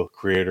LaPiccolo,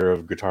 creator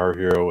of Guitar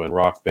Hero and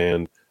Rock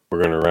Band.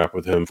 We're going to wrap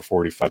with him for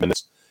 45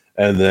 minutes.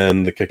 And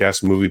then the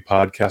Kick-Ass Movie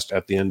Podcast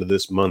at the end of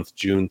this month,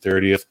 June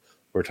 30th.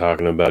 We're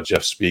talking about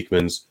Jeff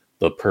Speakman's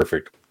The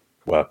Perfect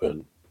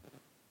Weapon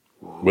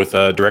with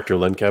director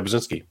Len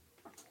Kabaczynski.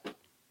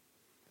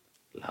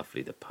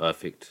 Lovely, The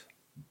Perfect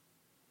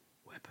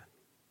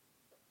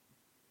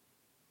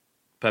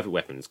Perfect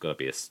Weapon has got to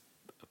be a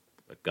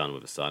gun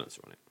with a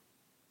silencer on it.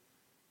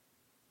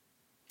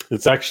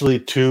 It's actually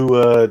two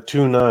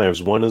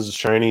knives. One is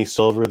shiny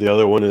silver. The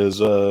other one is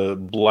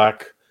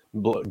black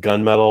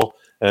gunmetal.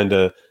 And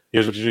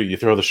here's what you do. You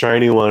throw the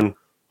shiny one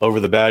over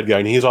the bad guy,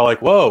 and he's all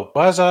like, whoa,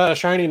 why is a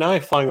shiny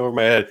knife flying over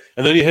my head?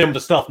 And then you hit him with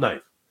a stealth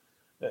knife.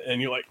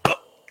 And you're like, oh.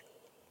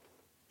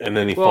 And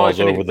then he falls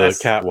over the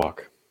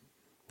catwalk.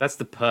 That's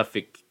the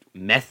perfect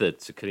method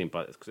to kill him,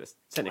 because it's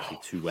technically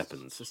 2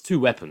 weapons. It's 2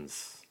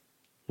 weapons.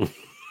 You're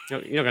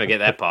not going to get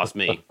that past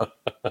me.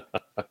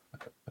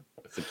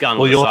 It's a gun.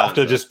 Well, you'll have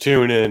to just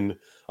tune in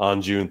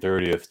on June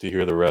 30th to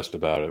hear the rest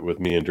about it with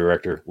me and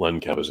director Len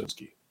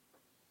Kabaczynski.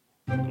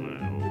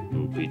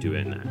 We'll be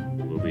doing that.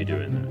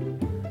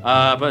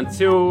 But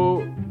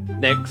until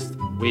next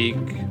week,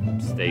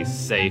 stay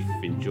safe.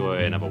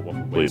 Enjoy another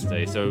Waffle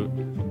Wednesday. So,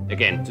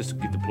 again, just to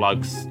give the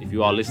plugs. If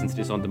you are listening to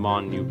this on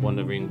demand and you're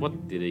wondering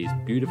what do these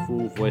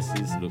beautiful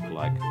voices look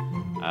like,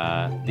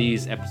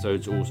 these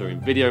episodes are also in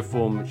video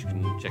form, which you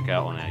can check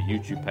out on our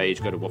YouTube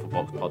page. Go to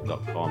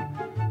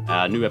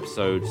waffleboxpod.com. New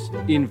episodes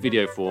in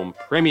video form,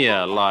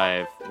 premiere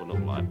live, well,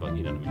 not live, but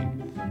you know what I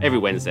mean, every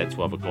Wednesday at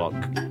 12 o'clock.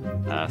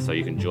 So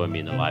you can join me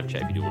in the live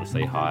chat if you do want to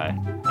say hi.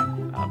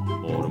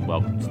 More than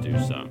welcome to do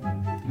so.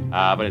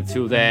 But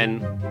until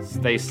then,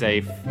 stay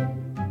safe.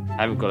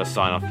 Haven't got a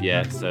sign off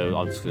yet, so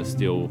I'm just going to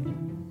steal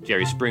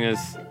Jerry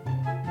Springer's.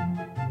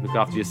 Look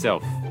after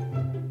yourself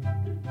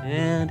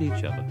and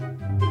each other.